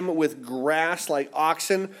fed him with grass like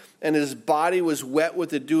oxen, and his body was wet with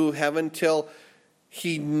the dew of heaven, till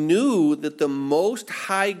he knew that the Most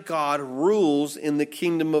High God rules in the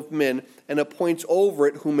kingdom of men and appoints over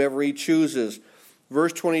it whomever he chooses.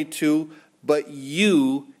 Verse 22, but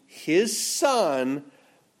you, his son,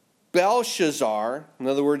 Belshazzar, in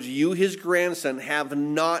other words, you, his grandson, have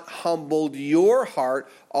not humbled your heart,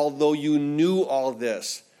 although you knew all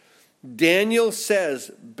this. Daniel says,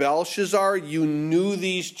 Belshazzar, you knew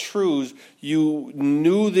these truths. You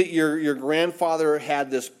knew that your grandfather had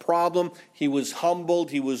this problem. He was humbled.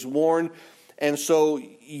 He was warned. And so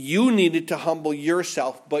you needed to humble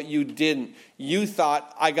yourself, but you didn't. You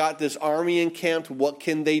thought, I got this army encamped. What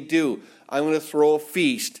can they do? I'm going to throw a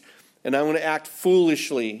feast, and I'm going to act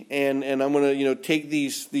foolishly, and I'm going to take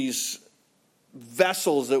these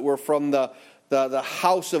vessels that were from the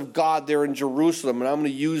house of God there in Jerusalem, and I'm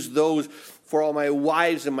going to use those for all my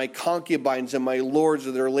wives and my concubines and my lords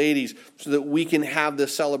and their ladies, so that we can have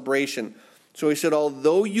this celebration. So he said,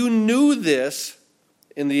 although you knew this,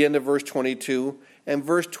 in the end of verse 22, and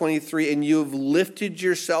verse 23, and you have lifted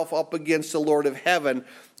yourself up against the Lord of heaven,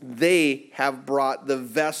 they have brought the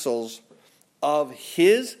vessels of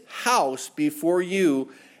his house before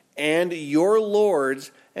you, and your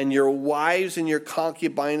lords and your wives and your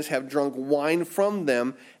concubines have drunk wine from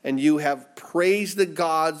them, and you have praised the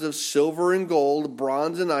gods of silver and gold,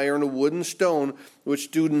 bronze and iron, wood and stone,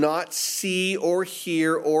 which do not see or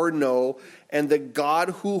hear or know, and the God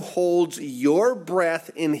who holds your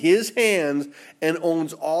breath in his hands and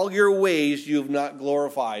owns all your ways you have not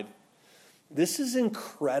glorified. This is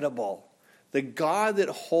incredible. The God that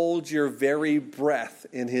holds your very breath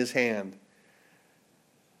in his hand.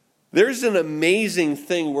 There's an amazing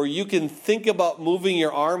thing where you can think about moving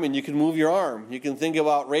your arm and you can move your arm. You can think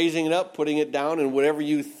about raising it up, putting it down, and whatever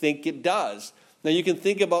you think it does. Now you can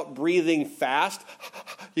think about breathing fast.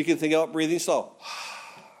 You can think about breathing slow.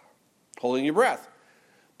 Holding your breath.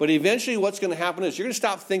 But eventually what's going to happen is you're going to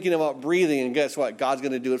stop thinking about breathing, and guess what? God's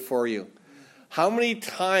going to do it for you. How many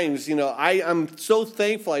times, I'm so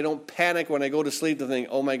thankful I don't panic when I go to sleep to think,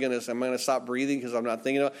 oh my goodness, am I going to stop breathing because I'm not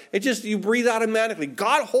thinking about it? It's just, you breathe automatically.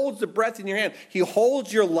 God holds the breath in your hand. He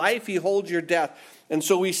holds your life. He holds your death. And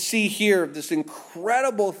so we see here this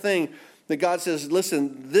incredible thing that God says,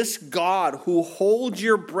 listen, this God who holds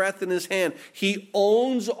your breath in his hand, he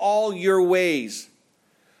owns all your ways.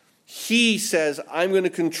 He says, I'm going to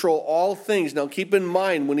control all things. Now keep in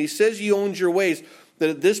mind, when he says he owns your ways, that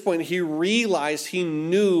at this point he realized, he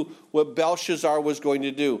knew what Belshazzar was going to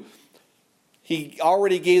do. He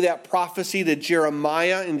already gave that prophecy to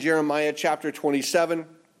Jeremiah in Jeremiah chapter 27.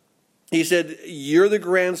 He said, you're the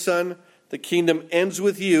grandson The kingdom ends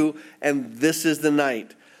with you, and this is the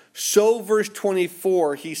night. So, verse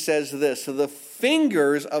 24, he says this, so the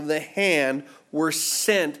fingers of the hand were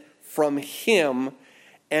sent from him,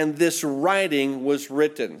 and this writing was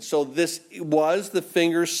written. So this was the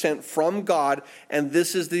fingers sent from God, and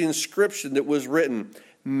this is the inscription that was written.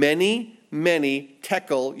 Many, many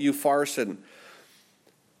tekel upharsin.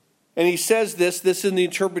 And he says this is the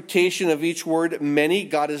interpretation of each word. Many,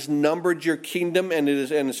 God has numbered your kingdom and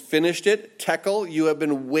has finished it. Tekel, you have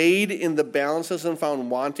been weighed in the balances and found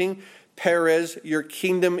wanting. Perez, your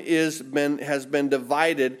kingdom has been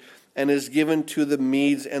divided and is given to the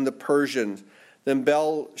Medes and the Persians. Then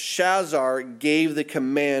Belshazzar gave the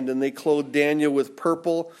command, and they clothed Daniel with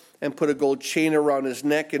purple and put a gold chain around his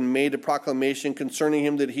neck and made a proclamation concerning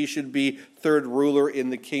him that he should be third ruler in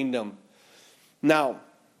the kingdom. Now,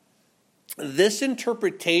 this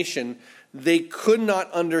interpretation, they could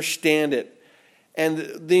not understand it.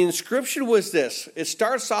 And the inscription was this. It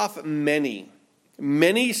starts off many.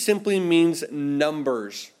 Many simply means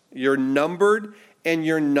numbers. You're numbered and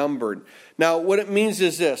you're numbered. Now, what it means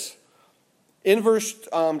is this. In verse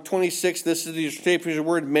 26, this is the interpretation of the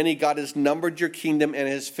word many. God has numbered your kingdom and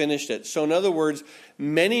has finished it. So in other words,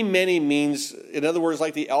 many, many means, in other words,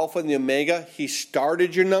 like the Alpha and the Omega, he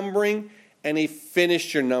started your numbering and he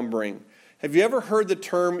finished your numbering. Have you ever heard the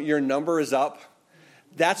term, your number is up?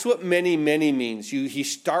 That's what many, many means. He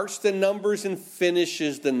starts the numbers and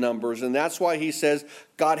finishes the numbers. And that's why he says,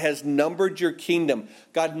 God has numbered your kingdom.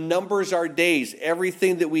 God numbers our days,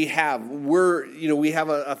 everything that we have. We have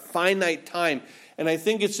a finite time. And I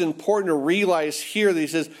think it's important to realize here that he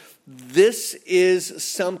says, this is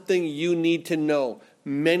something you need to know.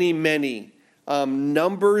 Many, many.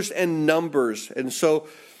 Numbers and numbers. And so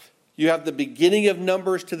you have the beginning of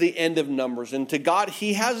numbers to the end of numbers. And to God,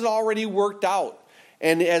 he has it already worked out.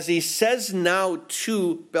 And as he says now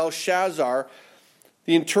to Belshazzar,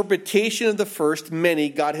 the interpretation of the first, many,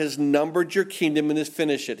 God has numbered your kingdom and has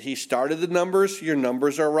finished it. He started the numbers, your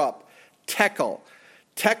numbers are up. Tekel.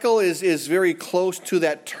 Tekel is very close to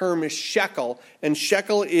that term shekel. And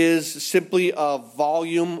shekel is simply a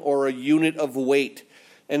volume or a unit of weight.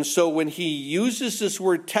 And so when he uses this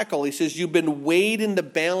word tekel, he says, you've been weighed in the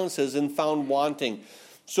balances and found wanting.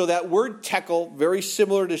 So that word tekel, very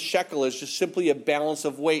similar to shekel, is just simply a balance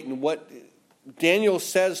of weight. And what Daniel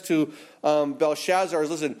says to Belshazzar is,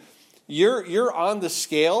 listen, you're on the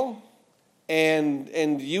scale,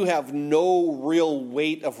 and you have no real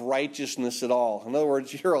weight of righteousness at all. In other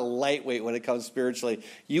words, you're a lightweight when it comes spiritually.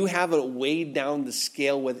 You haven't weighed down the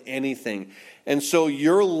scale with anything. And so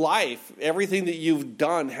your life, everything that you've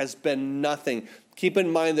done has been nothing. Keep in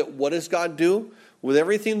mind that what does God do? With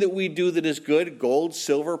everything that we do that is good, gold,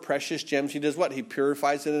 silver, precious gems, he does what? He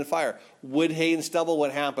purifies it in fire. Wood, hay, and stubble,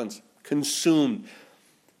 what happens? Consumed.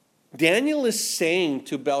 Daniel is saying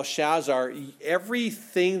to Belshazzar,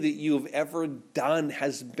 everything that you've ever done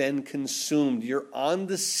has been consumed. You're on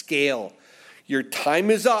the scale. Your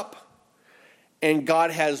time is up. And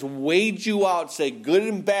God has weighed you out, say good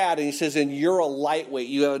and bad. And he says, and you're a lightweight.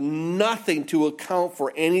 You have nothing to account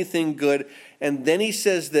for anything good. And then he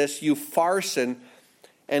says this, upharsin.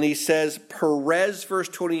 And he says, Perez, verse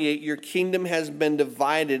 28, your kingdom has been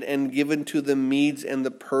divided and given to the Medes and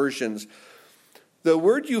the Persians. The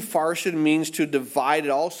word upharsin means to divide. It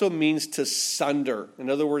also means to sunder. In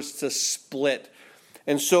other words, to split.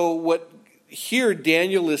 And so what here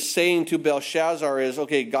Daniel is saying to Belshazzar is,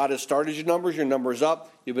 okay, God has started your numbers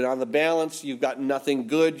up. You've been on the balance. You've got nothing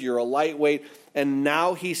good. You're a lightweight. And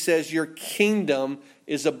now he says your kingdom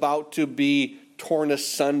is about to be torn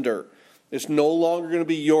asunder. It's no longer going to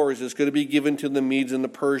be yours. It's going to be given to the Medes and the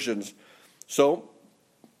Persians. So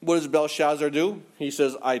what does Belshazzar do? He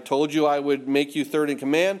says, I told you I would make you third in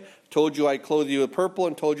command, told you I'd clothe you with purple,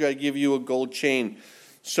 and told you I'd give you a gold chain.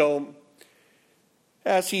 So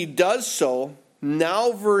as he does so,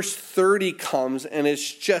 now verse 30 comes, and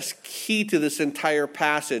it's just key to this entire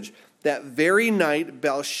passage. That very night,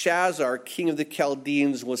 Belshazzar, king of the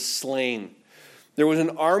Chaldeans, was slain. There was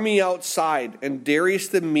an army outside, and Darius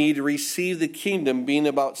the Mede received the kingdom, being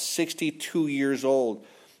about 62 years old.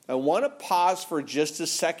 I want to pause for just a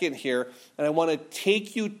second here, and I want to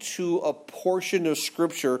take you to a portion of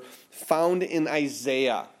Scripture found in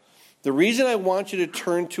Isaiah. The reason I want you to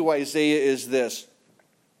turn to Isaiah is this.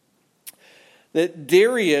 That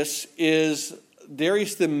Darius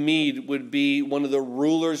the Mede would be one of the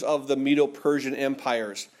rulers of the Medo-Persian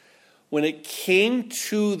empires. When it came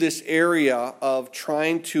to this area of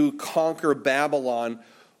trying to conquer Babylon,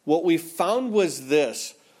 what we found was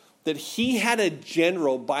this, that he had a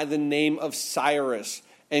general by the name of Cyrus.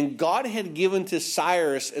 And God had given to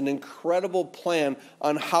Cyrus an incredible plan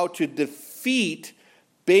on how to defeat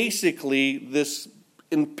basically this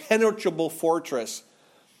impenetrable fortress.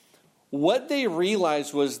 What they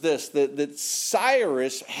realized was this, that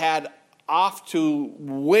Cyrus had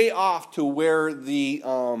way off to where the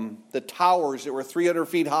towers that were 300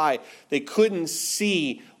 feet high, they couldn't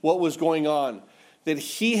see what was going on. That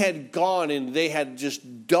he had gone and they had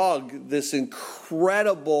just dug this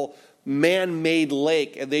incredible man-made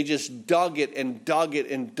lake, and they just dug it and dug it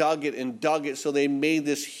and dug it and dug it. So they made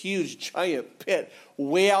this huge giant pit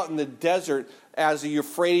way out in the desert as the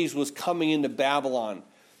Euphrates was coming into Babylon.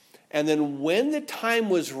 And then when the time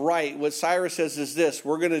was right, what Cyrus says is this: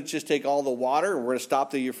 we're going to just take all the water and we're going to stop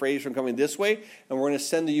the Euphrates from coming this way, and we're going to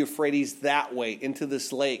send the Euphrates that way into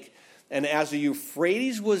this lake. And as the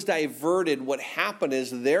Euphrates was diverted, what happened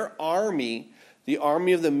is their army, the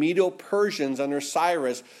army of the Medo-Persians under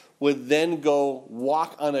Cyrus, would then go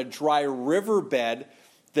walk on a dry riverbed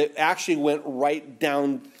that actually went right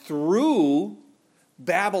down through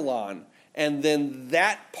Babylon. And then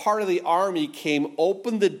that part of the army came,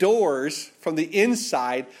 opened the doors from the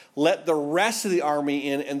inside, let the rest of the army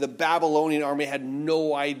in, and the Babylonian army had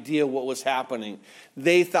no idea what was happening.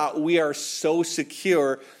 They thought, we are so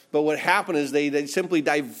secure. But what happened is they simply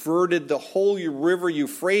diverted the whole river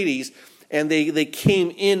Euphrates, and they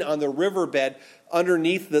came in on the riverbed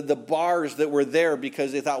underneath the bars that were there,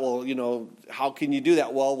 because they thought, well, how can you do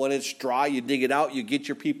that? Well, when it's dry, you dig it out, you get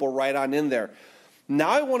your people right on in there. Now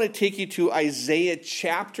I want to take you to Isaiah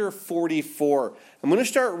chapter 44. I'm going to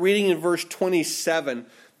start reading in verse 27,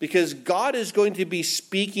 because God is going to be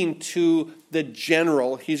speaking to the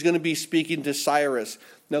general. He's going to be speaking to Cyrus.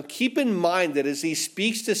 Now keep in mind that as he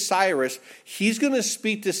speaks to Cyrus, he's going to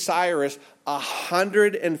speak to Cyrus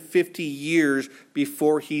 150 years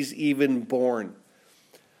before he's even born.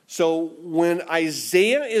 So when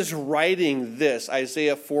Isaiah is writing this,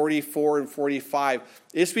 Isaiah 44 and 45,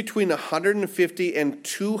 it's between 150 and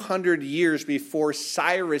 200 years before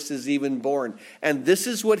Cyrus is even born. And this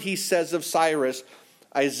is what he says of Cyrus.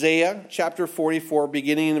 Isaiah chapter 44,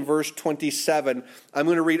 beginning in verse 27. I'm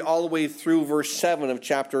going to read all the way through verse 7 of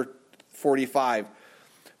chapter 45.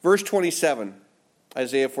 Verse 27,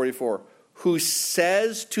 Isaiah 44. Who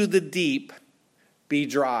says to the deep, be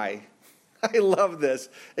dry. I love this.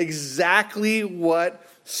 Exactly what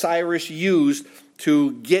Cyrus used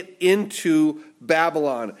to get into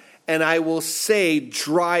Babylon. And I will say,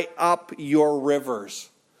 dry up your rivers.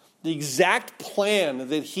 The exact plan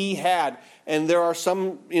that he had. And there are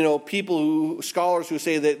some, scholars who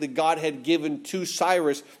say that God had given to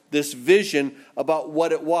Cyrus this vision about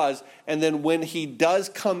what it was. And then when he does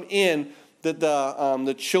come in, that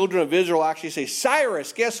the children of Israel actually say,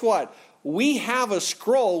 Cyrus, guess what? We have a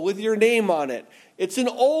scroll with your name on it. It's an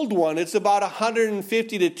old one. It's about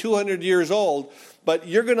 150 to 200 years old. But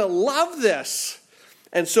you're going to love this.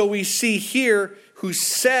 And so we see here who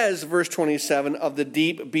says, verse 27, of the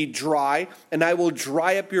deep, be dry, and I will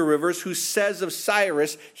dry up your rivers. Who says of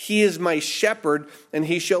Cyrus, he is my shepherd, and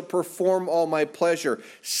he shall perform all my pleasure.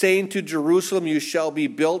 Saying to Jerusalem, you shall be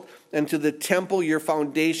built, and to the temple your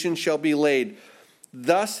foundation shall be laid.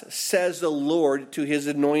 Thus says the Lord to his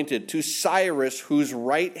anointed, to Cyrus, whose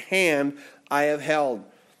right hand I have held,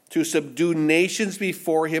 to subdue nations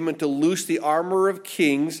before him and to loose the armor of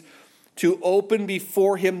kings, to open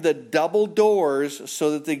before him the double doors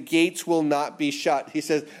so that the gates will not be shut. He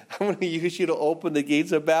says, I'm going to use you to open the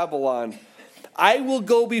gates of Babylon. I will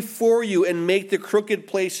go before you and make the crooked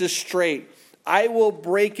places straight. I will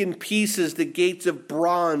break in pieces the gates of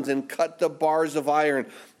bronze and cut the bars of iron.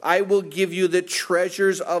 I will give you the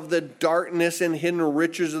treasures of the darkness and hidden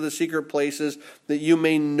riches of the secret places, that you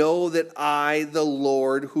may know that I, the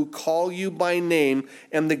Lord, who call you by name,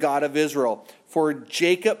 am the God of Israel. For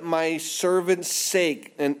Jacob my servant's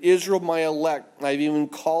sake, and Israel my elect, I have even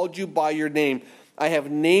called you by your name. I have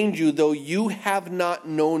named you, though you have not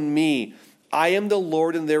known me. I am the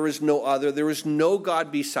Lord, and there is no other. There is no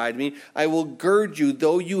God beside me. I will gird you,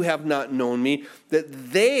 though you have not known me,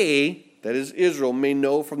 that they, that is Israel, may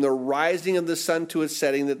know from the rising of the sun to its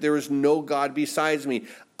setting that there is no God besides me.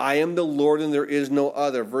 I am the Lord, and there is no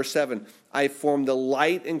other. Verse 7, I form the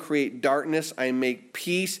light and create darkness. I make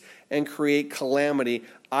peace and create calamity.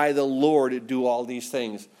 I, the Lord, do all these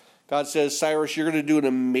things. God says, Cyrus, you're going to do an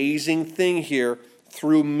amazing thing here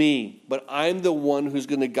through me, but I'm the one who's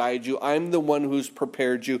going to guide you. I'm the one who's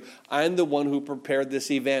prepared you. I'm the one who prepared this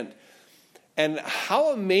event. And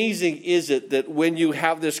how amazing is it that when you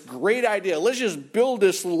have this great idea, let's just build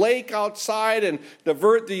this lake outside and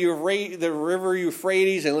divert the river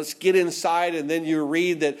Euphrates, and let's get inside, and then you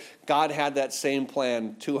read that God had that same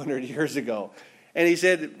plan 200 years ago. And he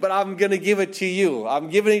said, but I'm going to give it to you. I'm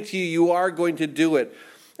giving it to you. You are going to do it.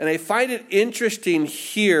 And I find it interesting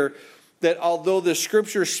here that although the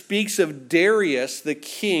scripture speaks of Darius, the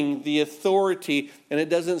king, the authority, and it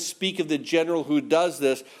doesn't speak of the general who does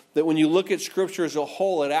this, that when you look at scripture as a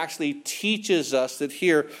whole, it actually teaches us that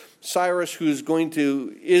here, Cyrus,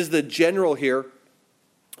 is the general here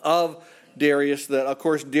of Darius, that of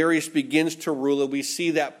course Darius begins to rule, and we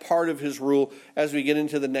see that part of his rule as we get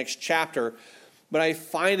into the next chapter. But I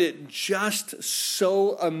find it just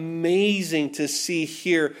so amazing to see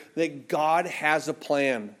here that God has a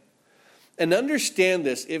plan. And understand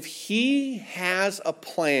this, if he has a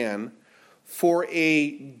plan for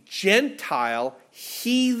a Gentile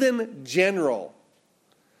heathen general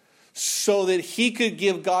so that he could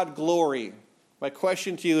give God glory, my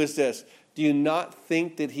question to you is this: do you not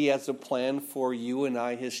think that he has a plan for you and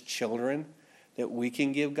I, his children, that we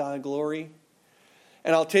can give God glory?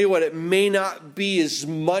 And I'll tell you what, it may not be as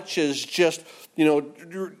much as just,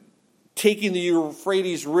 taking the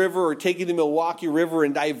Euphrates River or taking the Milwaukee River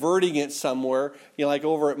and diverting it somewhere, like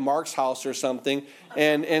over at Mark's house or something.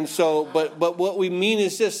 But what we mean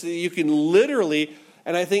is this: that you can literally,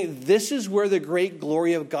 and I think this is where the great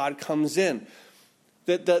glory of God comes in.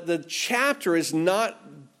 That the chapter is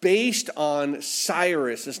not based on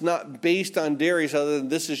Cyrus. It's not based on Darius, other than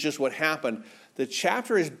this is just what happened. The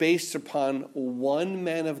chapter is based upon one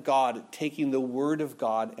man of God taking the word of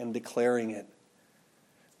God and declaring it.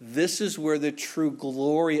 This is where the true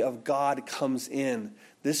glory of God comes in.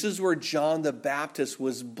 This is where John the Baptist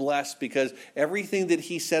was blessed, because everything that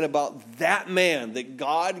he said about that man that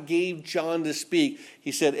God gave John to speak,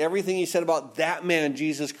 he said everything he said about that man,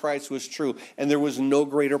 Jesus Christ, was true. And there was no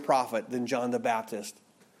greater prophet than John the Baptist.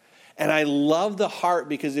 And I love the heart,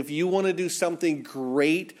 because if you want to do something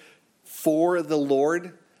great for the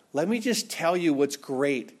Lord, let me just tell you what's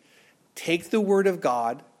great. Take the word of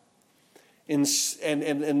God and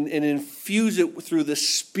infuse it through the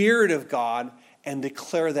Spirit of God and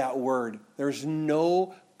declare that word. There's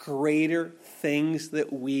no greater things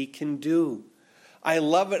that we can do. I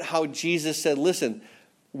love it how Jesus said, listen,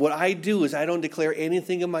 what I do is I don't declare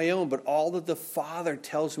anything of my own, but all that the Father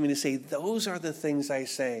tells me to say, those are the things I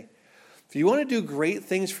say. If you want to do great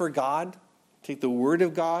things for God, take the word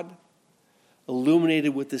of God,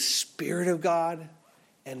 illuminated with the Spirit of God,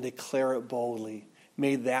 and declare it boldly.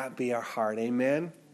 May that be our heart. Amen.